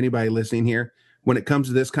listening here. When it comes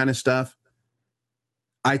to this kind of stuff,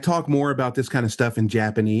 I talk more about this kind of stuff in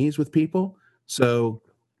Japanese with people, so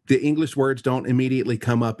the English words don't immediately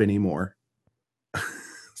come up anymore.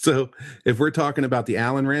 So if we're talking about the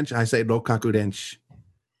Allen wrench, I say Rokaku wrench.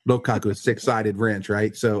 Rokaku is 6-sided wrench,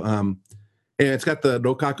 right? So and it's got the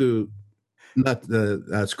Rokaku nut,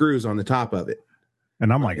 the screws on the top of it.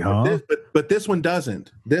 And I'm like, huh? But this one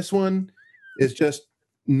doesn't. This one is just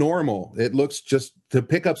normal. It looks just the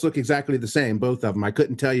pickups look exactly the same, both of them. I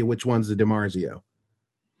couldn't tell you which one's the DiMarzio.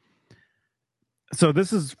 So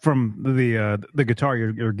this is from the guitar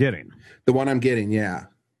you're getting. The one I'm getting, yeah.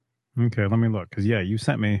 Okay, let me look because you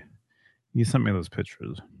sent me those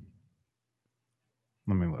pictures.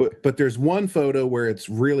 Let me look. But there's one photo where it's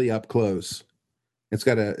really up close. It's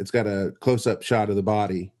got a close up shot of the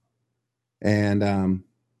body, and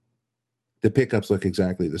the pickups look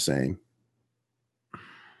exactly the same.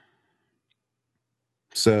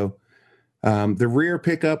 So the rear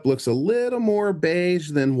pickup looks a little more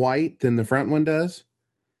beige than white than the front one does,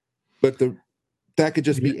 but that could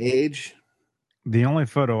just be age. The only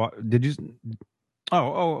photo did you?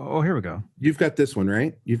 Oh, here we go. You've got this one,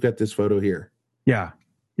 right? You've got this photo here. Yeah.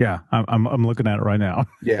 I'm looking at it right now.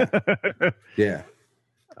 Yeah, yeah.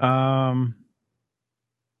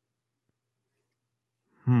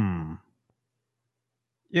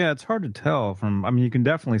 Yeah, it's hard to tell from. I mean, you can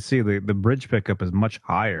definitely see the bridge pickup is much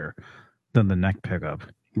higher than the neck pickup.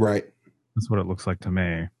 Right. That's what it looks like to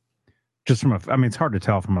me. Just from I mean, it's hard to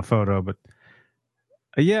tell from a photo, but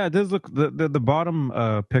yeah, it does look the bottom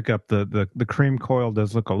pickup, the cream coil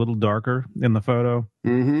does look a little darker in the photo.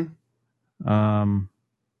 Mm-hmm.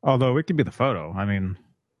 Although it could be the photo. I mean,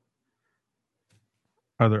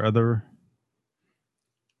 are there other?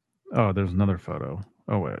 Oh, there's another photo.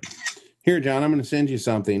 Oh wait. Here, John, I'm going to send you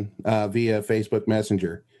something via Facebook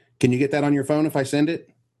Messenger. Can you get that on your phone if I send it?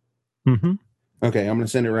 Mm-hmm. Okay, I'm going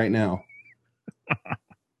to send it right now.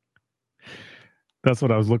 That's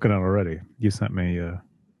what I was looking at already. You sent me.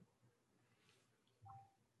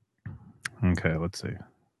 Okay, let's see.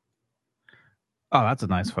 Oh, that's a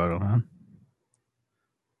nice photo, man.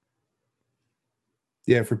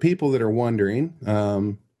 Yeah, for people that are wondering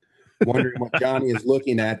what Johnny is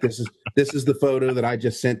looking at, this is the photo that I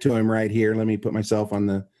just sent to him right here. Let me put myself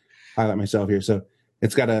on highlight myself here. So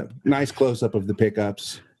it's got a nice close up of the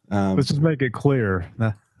pickups. Let's just make it clear.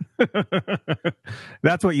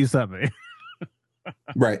 That's what you sent me.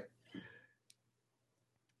 Right.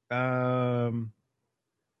 Well,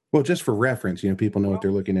 just for reference, people know what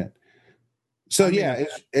they're looking at. So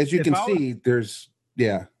as you can see, there's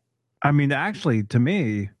I mean, actually, to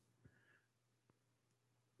me,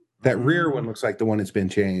 that rear one looks like the one that's been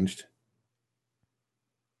changed.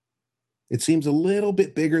 It seems a little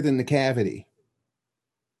bit bigger than the cavity.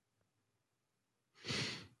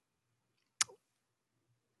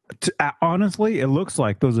 Honestly, it looks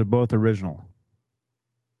like those are both original.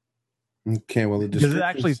 Okay, well,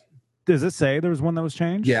 does it say there was one that was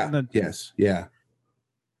changed? Yeah. Yes. Yeah.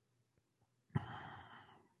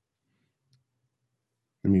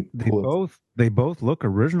 Let me they both look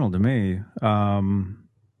original to me. I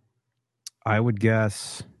would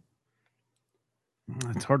guess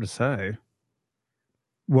it's hard to say.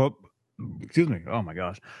 Well, excuse me. Oh my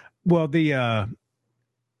gosh. Well, the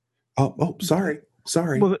sorry.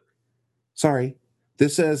 Well, sorry.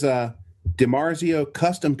 This says DiMarzio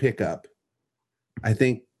custom pickup. I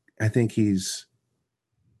think it's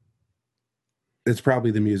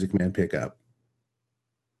probably the Music Man pickup.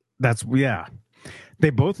 They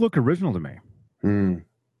both look original to me. Mm.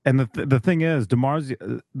 And the thing is,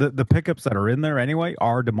 DiMarzio, the pickups that are in there anyway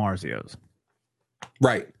are DiMarzios.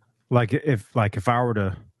 Right. Like if I were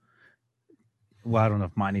to, well, I don't know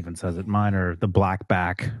if mine even says it. Mine are the black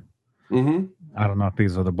back. Mm-hmm. I don't know if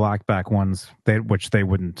these are the black back ones. Which they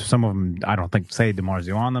wouldn't. Some of them I don't think say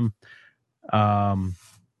DiMarzio on them.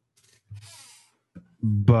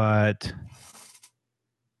 But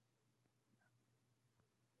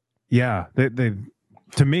yeah, they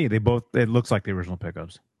To me, it looks like the original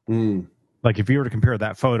pickups. Mm. Like if you were to compare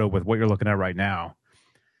that photo with what you're looking at right now,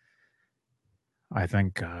 I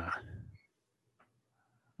think I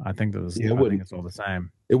think it's all the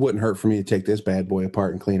same. It wouldn't hurt for me to take this bad boy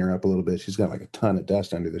apart and clean her up a little bit. She's got like a ton of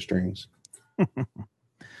dust under the strings.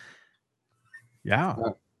 Yeah.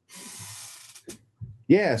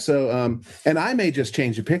 Yeah. So, and I may just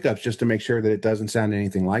change the pickups just to make sure that it doesn't sound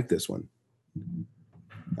anything like this one.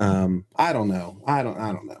 I don't know. I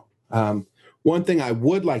don't know. One thing I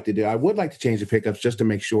would like to do, I would like to change the pickups just to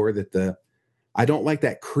make sure that I don't like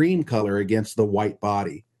that cream color against the white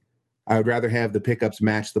body. I would rather have the pickups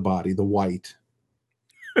match the body, the white.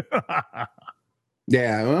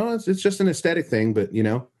 Yeah, well, it's just an aesthetic thing, but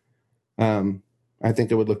I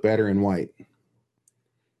think it would look better in white.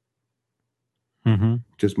 Mm-hmm.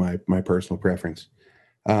 Just my personal preference.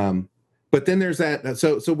 But then there's that.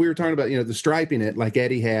 So we were talking about the striping it like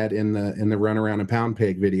Eddie had in the Run Around a Pound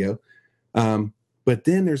Pig video. But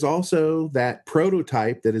then there's also that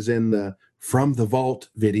prototype that is in the From the Vault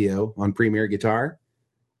video on Premier Guitar,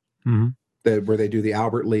 where they do the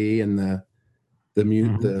Albert Lee and the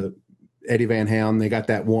Eddie Van Halen. They got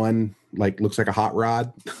that one looks like a hot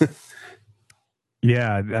rod.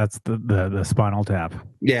 Yeah, that's the Spinal Tap.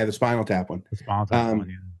 Yeah, the Spinal Tap one. The Spinal Tap one.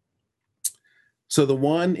 Yeah. So the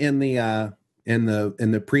one in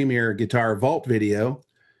the Premier Guitar Vault video,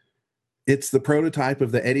 it's the prototype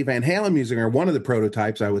of the Eddie Van Halen music, or one of the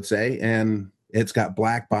prototypes, I would say, and it's got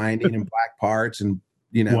black binding and black parts, and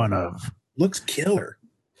looks killer.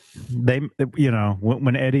 They,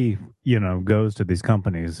 when Eddie, goes to these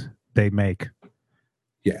companies, they make,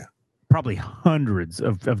 probably hundreds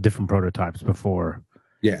of different prototypes before,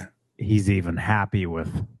 he's even happy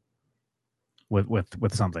with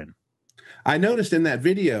something. I noticed in that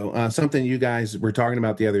video something you guys were talking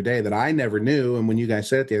about the other day that I never knew, and when you guys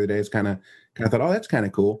said it the other day, it's kind of thought, oh, that's kind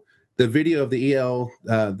of cool. The video of the EL,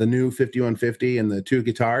 the new 5150 and the two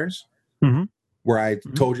guitars, where I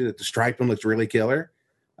told you that the striping looks really killer.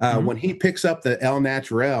 When he picks up the El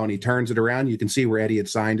Naturel and he turns it around, you can see where Eddie had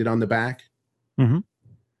signed it on the back.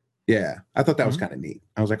 Yeah, I thought that was kind of neat.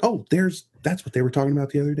 I was like, oh, that's what they were talking about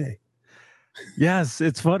the other day. Yes,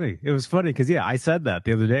 it's funny. It was funny because I said that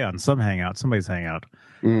the other day on somebody's hangout,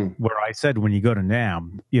 where I said when you go to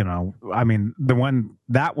NAMM,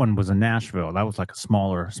 that one was in Nashville. That was like a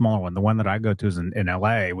smaller one. The one that I go to is in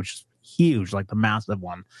LA, which is huge, like the massive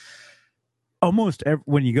one. Almost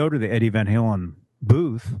when you go to the Eddie Van Halen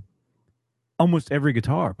booth, almost every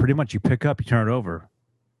guitar, pretty much you pick up, you turn it over,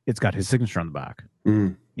 it's got his signature on the back.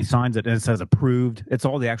 He signs it and it says approved. It's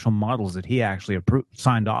all the actual models that he actually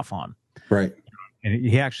signed off on. Right. And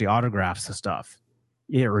he actually autographs the stuff.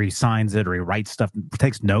 Yeah, or he signs it, or he writes stuff,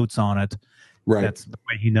 takes notes on it. Right. That's the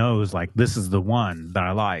way he knows, like, this is the one that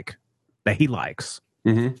I like, that he likes.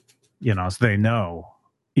 So they know,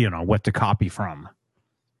 what to copy from.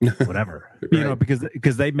 Whatever. Right.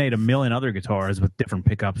 Because they made a million other guitars with different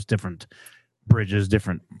pickups, different bridges,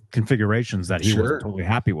 different configurations that he wasn't totally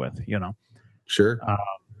happy with, Sure.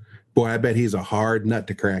 Boy, I bet he's a hard nut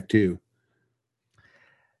to crack too.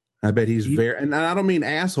 I bet he's very, and I don't mean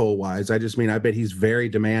asshole wise. I just mean I bet he's very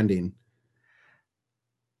demanding.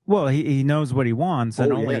 Well, he knows what he wants,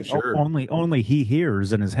 and only he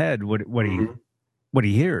hears in his head what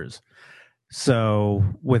he hears. So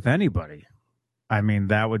with anybody,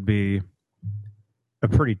 that would be a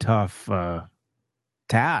pretty tough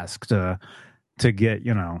task to get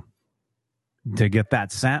to get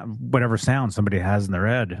that sound, whatever sound somebody has in their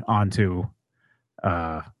head, onto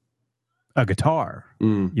a guitar.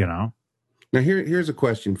 Now here's a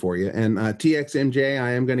question for you, and TXMJ,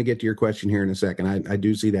 I am going to get to your question here in a second. I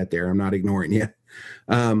do see that there. I'm not ignoring you.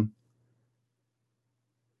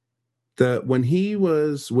 When he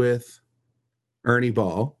was with Ernie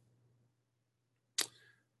Ball,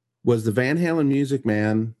 was the Van Halen Music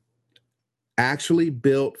Man actually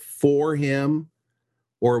built for him,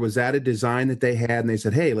 or was that a design that they had and they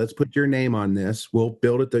said, hey, let's put your name on this, we'll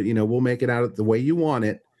build it, we'll make it out the way you want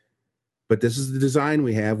it, but this is the design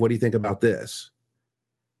we have, what do you think about this?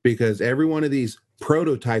 Because every one of these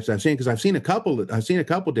prototypes I've seen, because I've seen a couple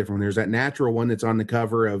different. There's that natural one that's on the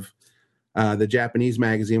cover of the Japanese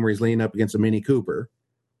magazine where he's leaning up against a Mini Cooper.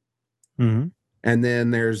 And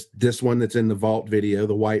then there's this one that's in the Vault video,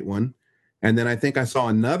 the white one. And then I think I saw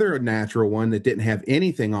another natural one that didn't have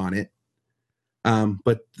anything on it.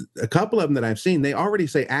 But a couple of them that I've seen, they already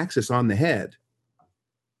say Axis on the head.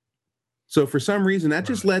 So for some reason, that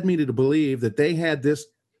just led me to believe that they had this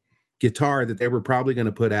guitar that they were probably going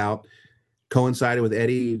to put out, coincided with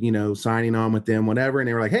Eddie, signing on with them, whatever. And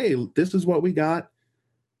they were like, hey, this is what we got.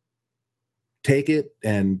 take it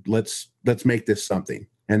and let's make this something.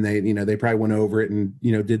 And they probably went over it and,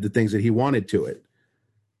 did the things that he wanted to it.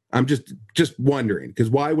 I'm just wondering, because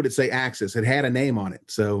why would it say Axis? It had a name on it.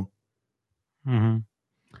 So, I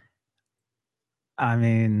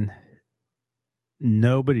mean,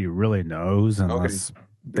 nobody really knows unless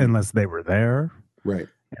they were there, right?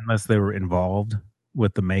 Unless they were involved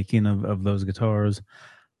with the making of those guitars.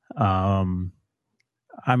 I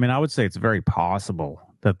mean, I would say it's very possible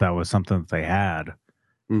that was something that they had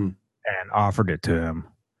and offered it to him,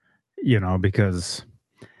 because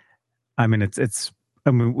I mean,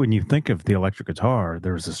 when you think of the electric guitar,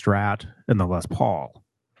 there's the Strat and the Les Paul.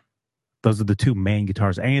 Those are the two main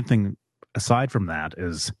guitars. Anything aside from that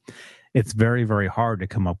it's very, very hard to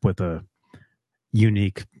come up with a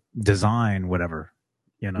unique design, whatever,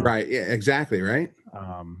 Right. Yeah, exactly. Right.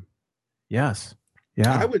 Yes.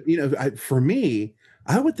 Yeah. I would, for me,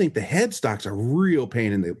 I would think the headstock's a real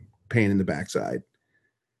pain in the backside,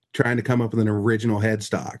 trying to come up with an original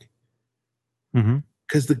headstock.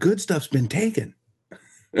 Because the good stuff's been taken.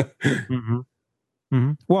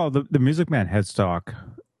 Well, the Music Man headstock,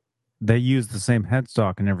 they use the same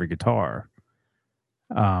headstock in every guitar.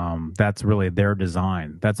 That's really their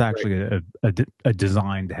design. That's actually a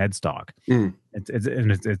designed headstock. It's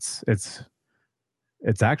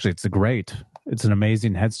an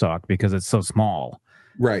amazing headstock because it's so small.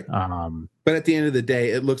 Right. But at the end of the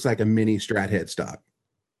day, it looks like a mini Strat headstock.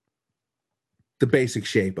 The basic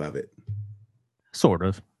shape of it. Sort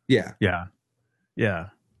of. Yeah. Yeah. Yeah.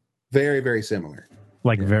 Very, very similar.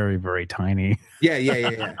 Like very, very tiny.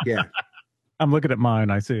 Yeah. I'm looking at mine.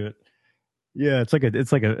 I see it. Yeah, it's like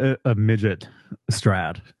a midget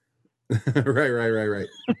Strat. Right.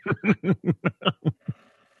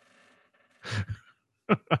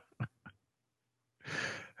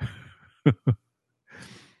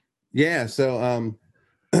 Yeah, so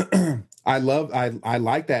I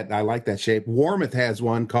like that shape. Warmoth has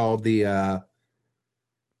one called the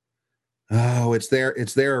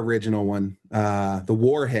it's their original one, the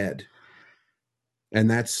Warhead. And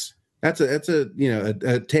that's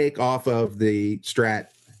a take off of the Strat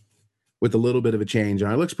with a little bit of a change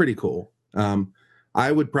on it. It looks pretty cool.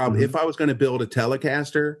 I would probably, if I was going to build a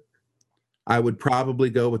Telecaster, I would probably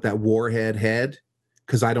go with that Warhead head,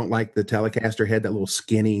 because I don't like the Telecaster head, that little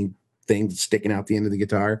skinny thing sticking out the end of the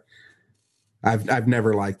guitar. I've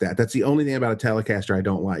never liked that. That's the only thing about a Telecaster I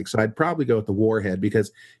don't like. So I'd probably go with the Warhead,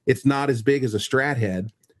 because it's not as big as a Strat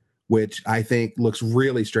head, which I think looks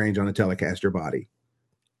really strange on a Telecaster body.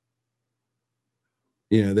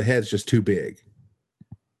 The head's just too big.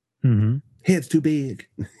 Head's too big.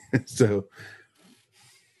 So.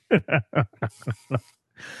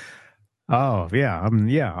 Oh yeah.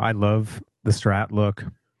 I love the Strat look.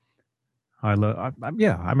 I love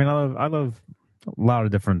a lot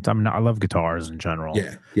of different. I mean, I love guitars in general.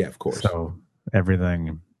 Yeah, of course. So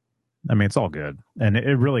everything. I mean, it's all good, and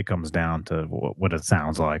it really comes down to what it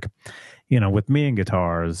sounds like. With me and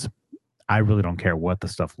guitars, I really don't care what the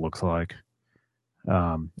stuff looks like.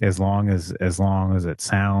 As long as it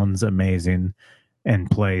sounds amazing and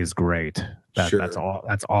plays great, that's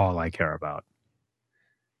all I care about.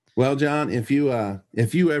 Well, John, if you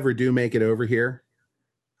ever do make it over here,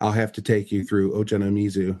 I'll have to take you through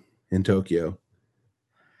Ochanomizu in Tokyo,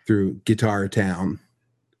 through Guitar Town.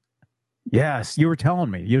 Yes, you were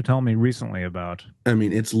telling me recently about. I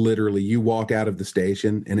mean, it's literally, you walk out of the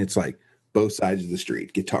station and it's like both sides of the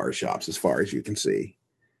street, guitar shops as far as you can see.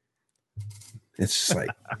 It's just like,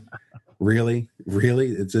 really?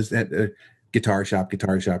 It's just guitar shop,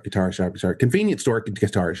 convenience store,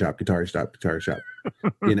 guitar shop.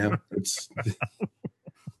 It's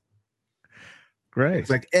great. It's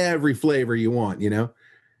like every flavor you want,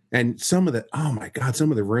 and some of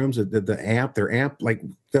the rooms, their amp, like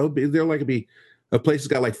they're like, be a place that's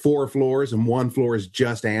got like 4 floors and 1 floor is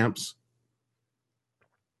just amps.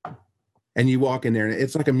 And you walk in there and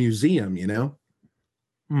it's like a museum,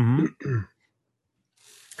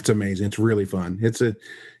 It's amazing. It's really fun.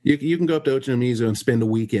 You can go up to Ochanomizu and spend a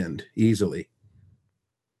weekend easily.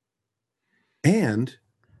 And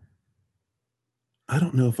I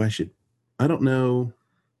don't know if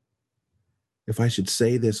I should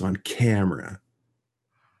say this on camera.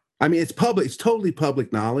 I mean, it's totally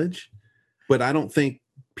public knowledge, but I don't think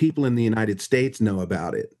people in the United States know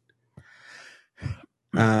about it.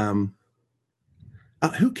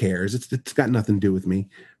 Who cares? It's got nothing to do with me.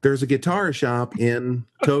 There's a guitar shop in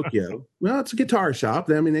Tokyo. Well, it's a guitar shop.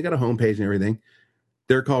 I mean, they got a homepage and everything.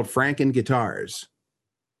 They're called Franken Guitars.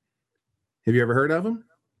 Have you ever heard of them?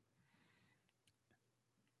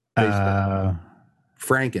 Franken,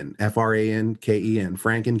 Franken,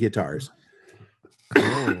 Franken Guitars.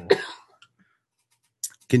 Cool.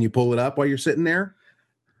 Can you pull it up while you're sitting there?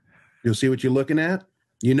 You'll see what you're looking at.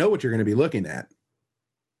 You know what you're going to be looking at.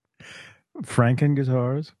 Franken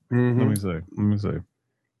guitars. Mhm. Let me see.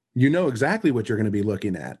 You know exactly what you're going to be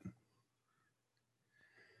looking at.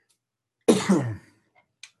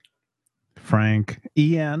 Frank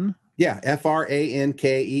E-N. Yeah,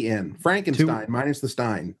 Franken. Frankenstein minus the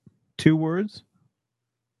Stein. 2 words?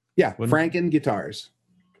 Yeah, Franken guitars.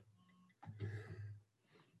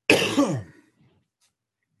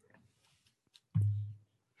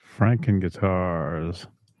 Franken guitars.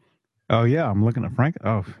 Oh yeah, I'm looking at Frank.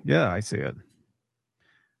 Oh yeah, I see it.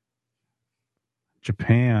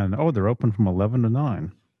 Japan. Oh, they're open from 11 to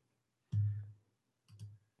 9.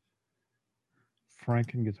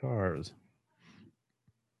 Franken guitars.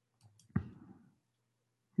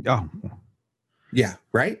 Oh, yeah,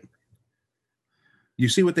 right. You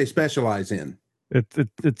see what they specialize in.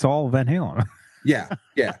 It's all Van Halen. Yeah.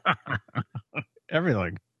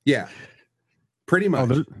 Everything. Yeah. Pretty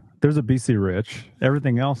much. Oh, there's a BC Rich.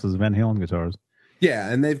 Everything else is Van Halen guitars.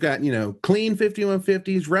 Yeah, and they've got, clean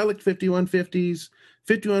 5150s, relic 5150s,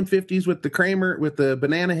 5150s with the Kramer, with the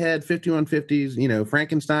banana head, 5150s,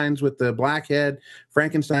 Frankenstein's with the black head,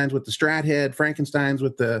 Frankenstein's with the Strat head, Frankenstein's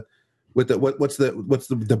with the what's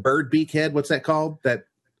the bird beak head? What's that called?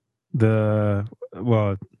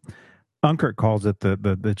 Unkert calls it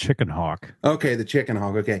the chicken hawk. Okay, the chicken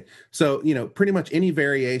hawk. Okay. So, pretty much any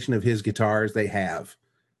variation of his guitars they have.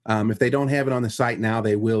 If they don't have it on the site now,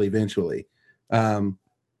 they will eventually.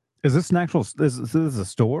 Is this an actual, is this a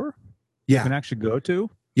store Yeah. you can actually go to?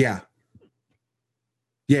 Yeah.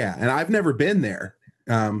 Yeah. And I've never been there.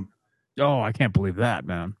 Oh, I can't believe that,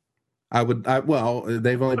 man.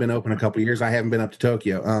 They've only been open a couple of years. I haven't been up to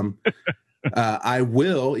Tokyo. I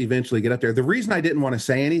will eventually get up there. The reason I didn't want to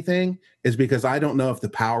say anything is because I don't know if the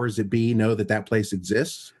powers that be know that place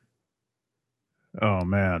exists. Oh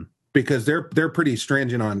man. Because they're pretty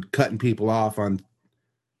stringent on cutting people off on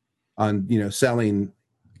selling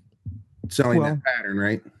that pattern,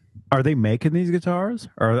 right? Are they making these guitars,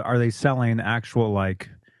 or are they selling actual like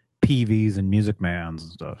PVs and Music Mans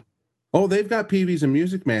and stuff? Oh, they've got PVs and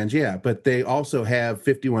Music Mans, yeah, but they also have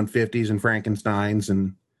 5150s and Frankensteins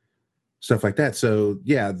and stuff like that. So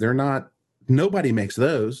yeah, nobody makes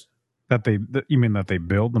those. You mean that they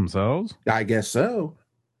build themselves? I guess so.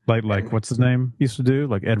 Like what's his name used to do,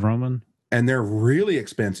 like Ed Roman? And they're really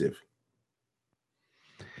expensive.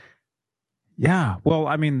 Yeah. Well,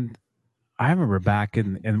 I mean, I remember back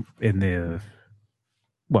in the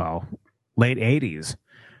late 80s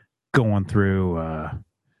going through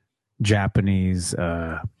Japanese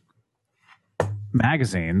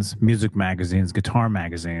magazines, music magazines, guitar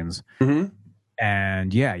magazines. Mm-hmm.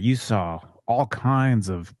 And yeah, you saw all kinds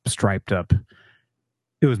of striped up.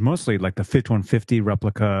 It was mostly like the 5150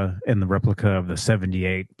 replica and the replica of the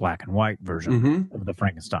 78 black and white version of the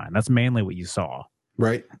Frankenstein. That's mainly what you saw.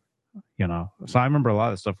 Right. So I remember a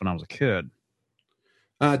lot of stuff when I was a kid.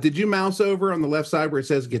 Did you mouse over on the left side where it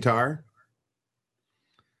says guitar?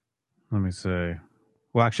 Let me see.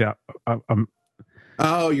 Well, actually, I'm.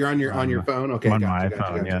 Oh, you're on your phone. Okay, on my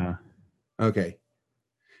iPhone. Yeah. Okay.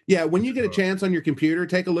 Yeah, when you get a chance on your computer,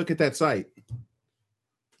 take a look at that site.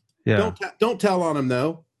 Yeah. Don't tell on them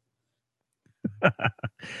though.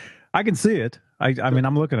 I can see it. I mean,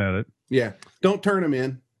 I'm looking at it. Yeah. Don't turn them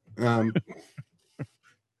in.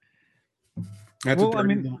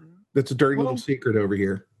 That's a dirty little secret over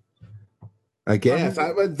here. I guess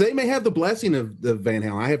they may have the blessing of the Van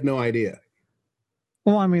Halen. I have no idea.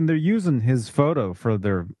 Well, I mean, they're using his photo for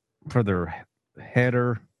their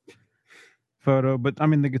header photo, but I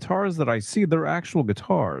mean, the guitars that I see, they're actual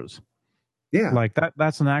guitars. Yeah, like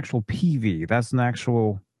that's an actual PV. That's an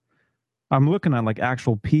actual. I'm looking at like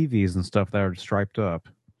actual PVs and stuff that are striped up.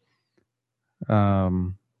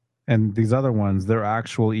 And these other ones, they're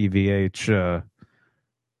actual EVH.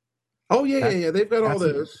 Oh yeah. They've got all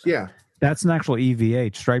those. Yeah, that's an actual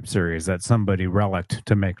EVH stripe series that somebody relicked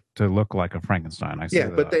to look like a Frankenstein. I see. Yeah,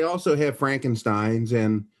 but they also have Frankensteins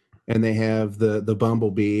and they have the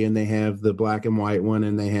Bumblebee and they have the black and white one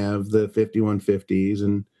and they have the 5150s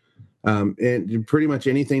and pretty much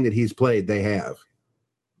anything that he's played they have.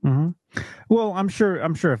 Mm-hmm. Well, I'm sure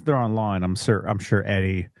if they're online, I'm sure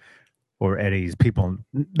Eddie or Eddie's people,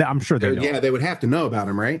 I'm sure they know. Yeah, they would have to know about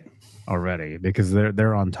him, right? Already, because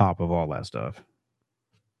they're on top of all that stuff.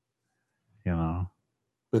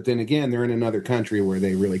 But then again, they're in another country where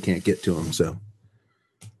they really can't get to them. So,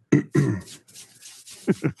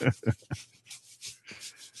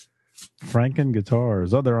 Franken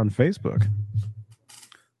Guitars. Oh, they're on Facebook.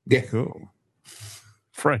 Yeah, cool.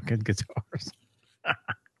 Franken Guitars.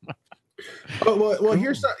 Oh well, Cool.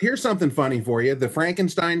 here's something funny for you. The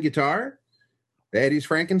Frankenstein guitar, the Eddie's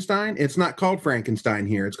Frankenstein. It's not called Frankenstein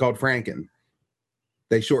here. It's called Franken.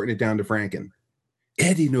 They shortened it down to Franken.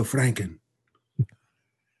 Eddie no Franken.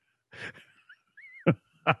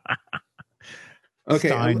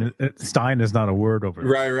 Okay, Stein is not a word over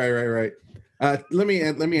there. right. Let me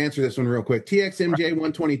answer this one real quick. TXMJ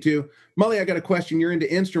 122. Mully, I got a question. You're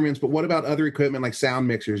into instruments, but what about other equipment like sound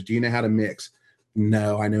mixers? Do you know how to mix?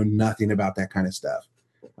 No, I know nothing about that kind of stuff.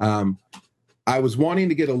 I was wanting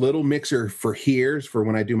to get a little mixer for here's for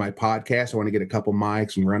when I do my podcast. I want to get a couple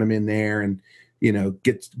mics and run them in there and,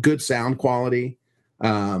 get good sound quality.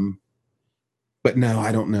 But no,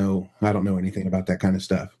 I don't know anything about that kind of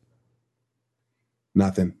stuff.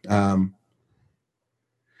 Nothing.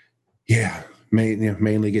 Yeah,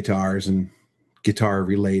 mainly guitars and guitar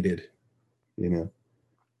related, How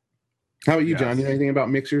about you, John? You know anything about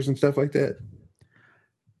mixers and stuff like that?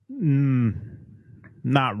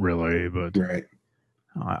 Not really, but right.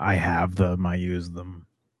 I have them. I use them.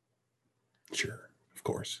 Sure, of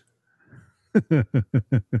course.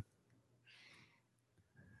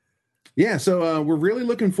 Yeah, so we're really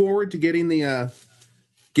looking forward to getting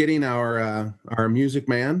our Music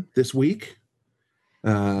Man this week.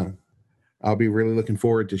 I'll be really looking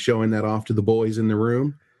forward to showing that off to the boys in the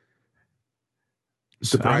room.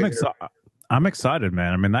 I'm excited,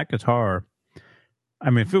 man. I mean, that guitar. I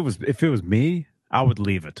mean, if it was me, I would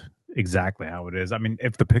leave it exactly how it is. I mean,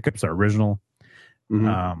 if the pickups are original,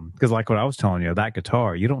 because like what I was telling you, that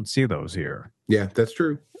guitar, you don't see those here. Yeah, that's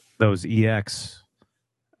true. Those EX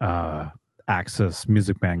Axis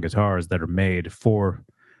Music Man guitars that are made for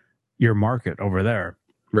your market over there,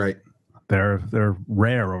 right? They're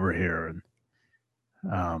rare over here. And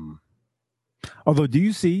although, do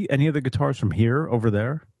you see any of the guitars from here over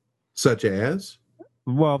there? Such as?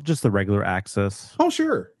 Well, just the regular Axis. Oh,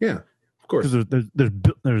 sure, yeah. Of course,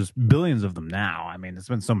 there's billions of them now. I mean, it's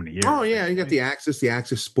been so many years. Oh yeah, you got the Axis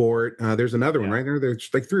Sport. There's another one right there. There's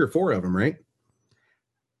like 3 or 4 of them, right?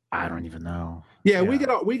 I don't even know. Yeah, we get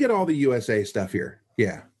all the USA stuff here.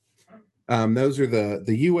 Yeah, those are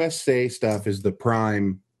the USA stuff is the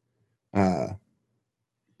prime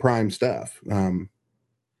stuff. When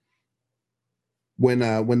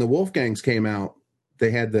the Wolfgangs came out,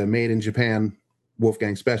 they had the made in Japan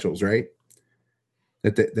Wolfgang specials, right?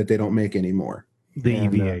 That they don't make anymore. The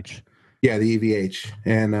EVH. Yeah, the EVH.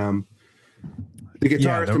 And the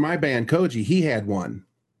guitarist in my band, Koji, he had one.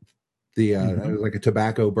 It was like a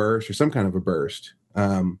tobacco burst or some kind of a burst.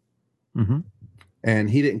 And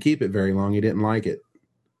he didn't keep it very long. He didn't like it.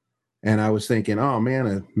 And I was thinking, oh man,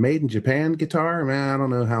 a made in Japan guitar? Man, I don't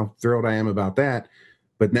know how thrilled I am about that.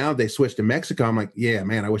 But now they switched to Mexico. I'm like, yeah,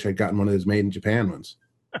 man, I wish I'd gotten one of those made in Japan ones.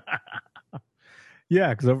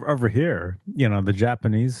 Yeah, because over here, the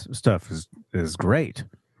Japanese stuff is great.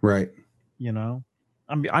 Right. I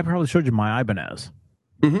mean, I probably showed you my Ibanez.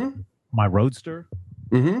 My Roadster.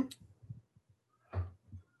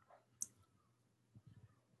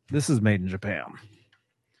 This is made in Japan.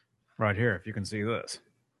 Right here, if you can see this.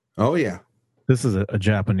 Oh, yeah. This is a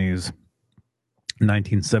Japanese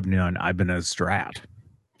 1979 Ibanez Strat.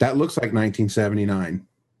 That looks like 1979.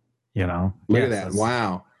 Look at that.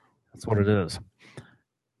 Wow. That's what it is.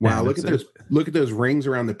 Wow, look at those rings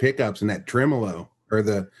around the pickups and that tremolo or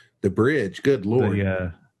the bridge. Good Lord.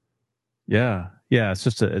 Yeah, it's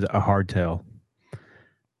just a hardtail.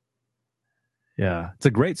 Yeah, it's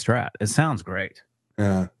a great Strat. It sounds great.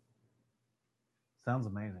 Sounds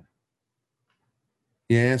amazing.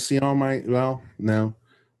 Yeah, see no.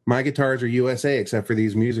 My guitars are USA except for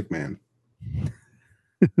these Music Man.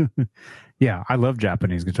 Yeah, I love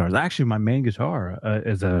Japanese guitars. Actually, my main guitar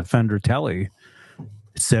is a Fender Tele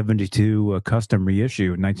 72 custom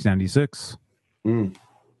reissue in 1996.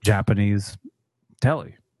 Japanese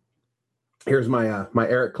Tele. Here's my my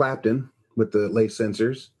Eric Clapton with the lace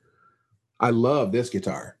sensors. I love this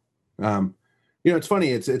guitar. It's funny.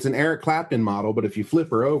 It's an Eric Clapton model, but if you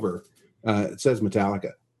flip her over, it says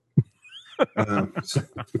Metallica.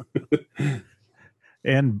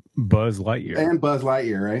 And Buzz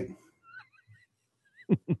Lightyear. Right?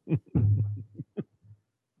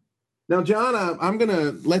 Now, John, I'm going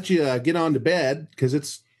to let you get on to bed because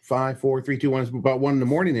it's 5, 4, 3, 2, 1. It's about 1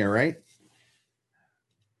 a.m. there, right?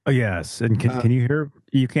 Oh, yes. And can you hear?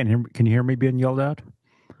 You can't hear. Can you hear me being yelled at?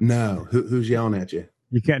 No. Who's yelling at you?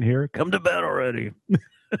 You can't hear? Come to bed already.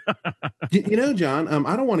 John,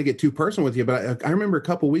 I don't want to get too personal with you, but I remember a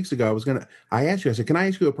couple weeks ago, I asked you, I said, can I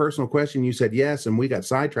ask you a personal question? You said yes, and we got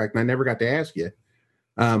sidetracked, and I never got to ask you.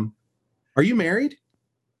 Are you married?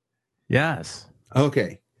 Yes.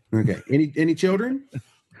 Okay. Any children?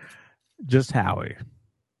 Just Howie.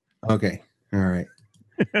 Okay. All right.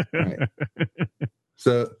 All right.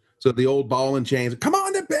 So the old ball and chains. Come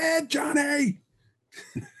on to bed, Johnny.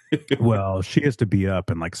 Well, she has to be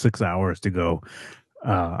up in like 6 hours to go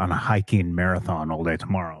on a hiking marathon all day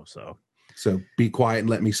tomorrow. So be quiet and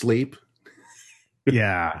let me sleep.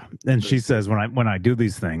 Yeah, and she says when I do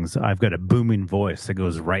these things, I've got a booming voice that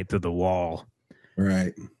goes right through the wall.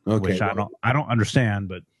 Right. Okay. Which I don't understand,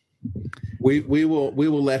 but we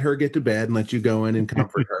will let her get to bed and let you go in and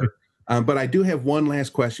comfort her. But I do have one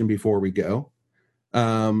last question before we go,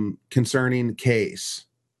 concerning case.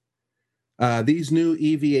 These new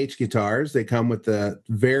EVH guitars, they come with the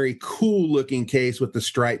very cool looking case with the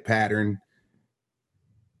stripe pattern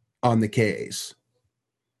on the case.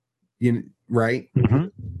 Right? Mm-hmm.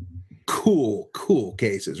 Cool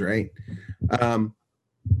cases, right?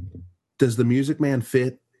 Does the Music Man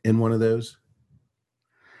fit in one of those?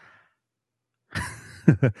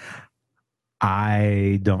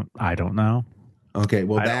 I don't know. Okay,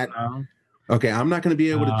 well okay, I'm not going to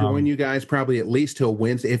be able to join you guys probably at least till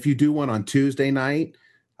Wednesday. If you do one on Tuesday night,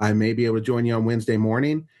 I may be able to join you on Wednesday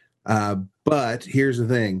morning. But here's the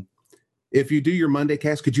thing. If you do your Monday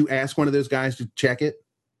cast, could you ask one of those guys to check it?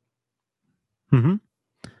 Mm-hmm.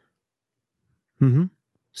 Mm-hmm.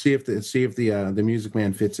 See if the Music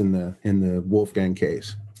Man fits in the Wolfgang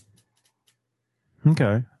case.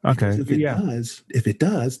 Okay. Because if it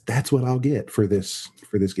does, that's what I'll get for this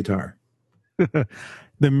guitar.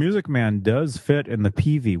 The Music Man does fit in the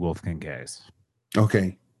PV Wolfgang case.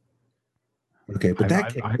 Okay, but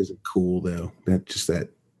that case isn't cool though. That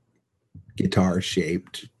guitar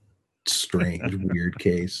shaped, strange, weird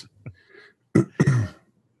case.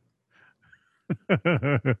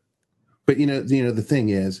 But the thing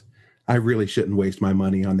is, I really shouldn't waste my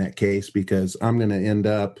money on that case because I'm going to end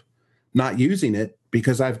up not using it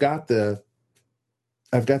because I've got this.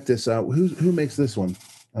 Who makes this one?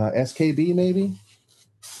 SKB maybe.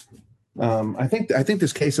 I think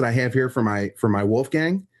this case that I have here for my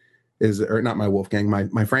Wolfgang or not my Wolfgang,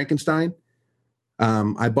 my Frankenstein.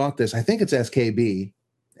 I bought this. I think it's SKB,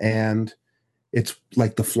 and it's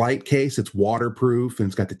like the flight case. It's waterproof and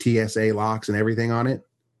it's got the TSA locks and everything on it.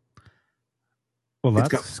 Well,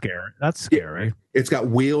 that's scary. That's scary. It's got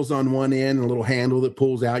wheels on one end and a little handle that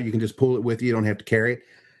pulls out. You can just pull it with you. You don't have to carry it.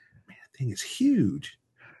 Man, that thing is huge.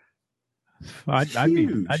 I'd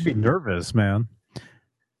be nervous, man.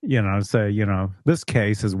 This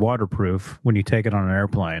case is waterproof when you take it on an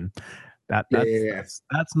airplane.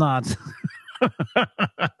 That's not.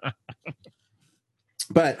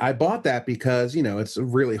 But I bought that because it's a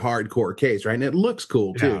really hardcore case, right? And it looks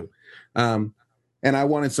cool too. Yeah. And I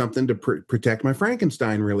wanted something to protect my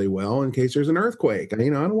Frankenstein really well in case there's an earthquake. I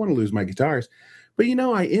don't want to lose my guitars. But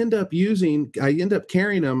I end up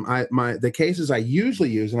carrying them. The cases I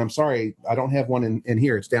usually use, and I'm sorry, I don't have one in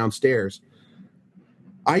here. It's downstairs.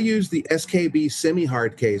 I use the SKB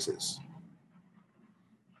semi-hard cases.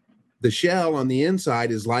 The shell on the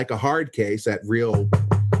inside is like a hard case, that real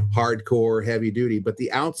hardcore heavy duty, but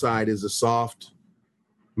the outside is a soft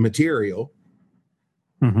material.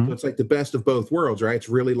 Mm-hmm. So it's like the best of both worlds, right? It's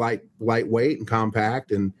really lightweight and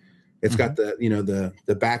compact, and it's got the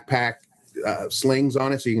the backpack slings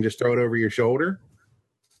on it, so you can just throw it over your shoulder.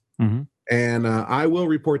 Mm-hmm. And I will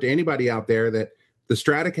report to anybody out there that the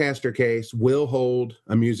Stratocaster case will hold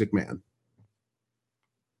a Music Man.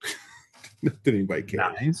 Not that anybody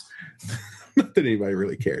cares. Nice. Not that anybody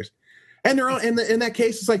really cares. And they're on in that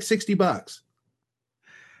case, it's like $60.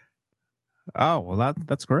 Oh well,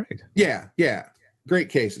 that's great. Yeah. Great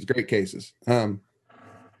cases.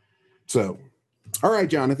 So, all right,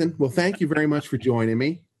 Jonathan. Well, thank you very much for joining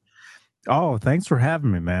me. Oh, thanks for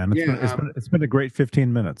having me, man. It's been a great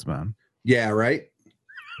 15 minutes, man. Yeah, right.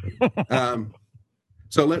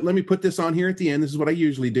 So let me put this on here at the end. This is what I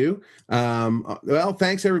usually do. Well,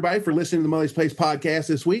 thanks everybody for listening to the Mully's Place podcast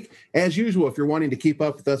this week. As usual, if you're wanting to keep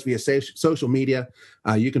up with us via social media,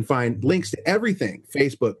 you can find links to everything: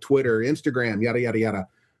 Facebook, Twitter, Instagram, yada, yada, yada,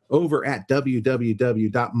 over at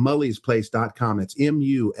www.mullysplace.com. That's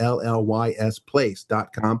MULLYS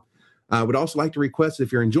place.com. I would also like to request,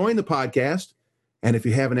 if you're enjoying the podcast, and if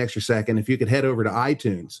you have an extra second, if you could head over to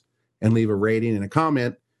iTunes and leave a rating and a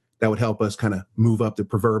comment, that would help us kind of move up the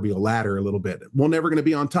proverbial ladder a little bit. We're never going to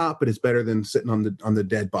be on top, but it's better than sitting on the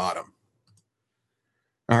dead bottom.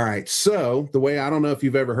 All right. So I don't know if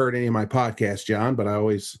you've ever heard any of my podcasts, John, but I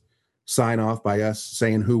always sign off by us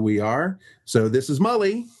saying who we are. So this is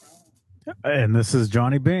Mully. And this is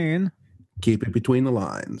Johnny Bean. Keep it between the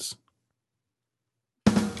lines.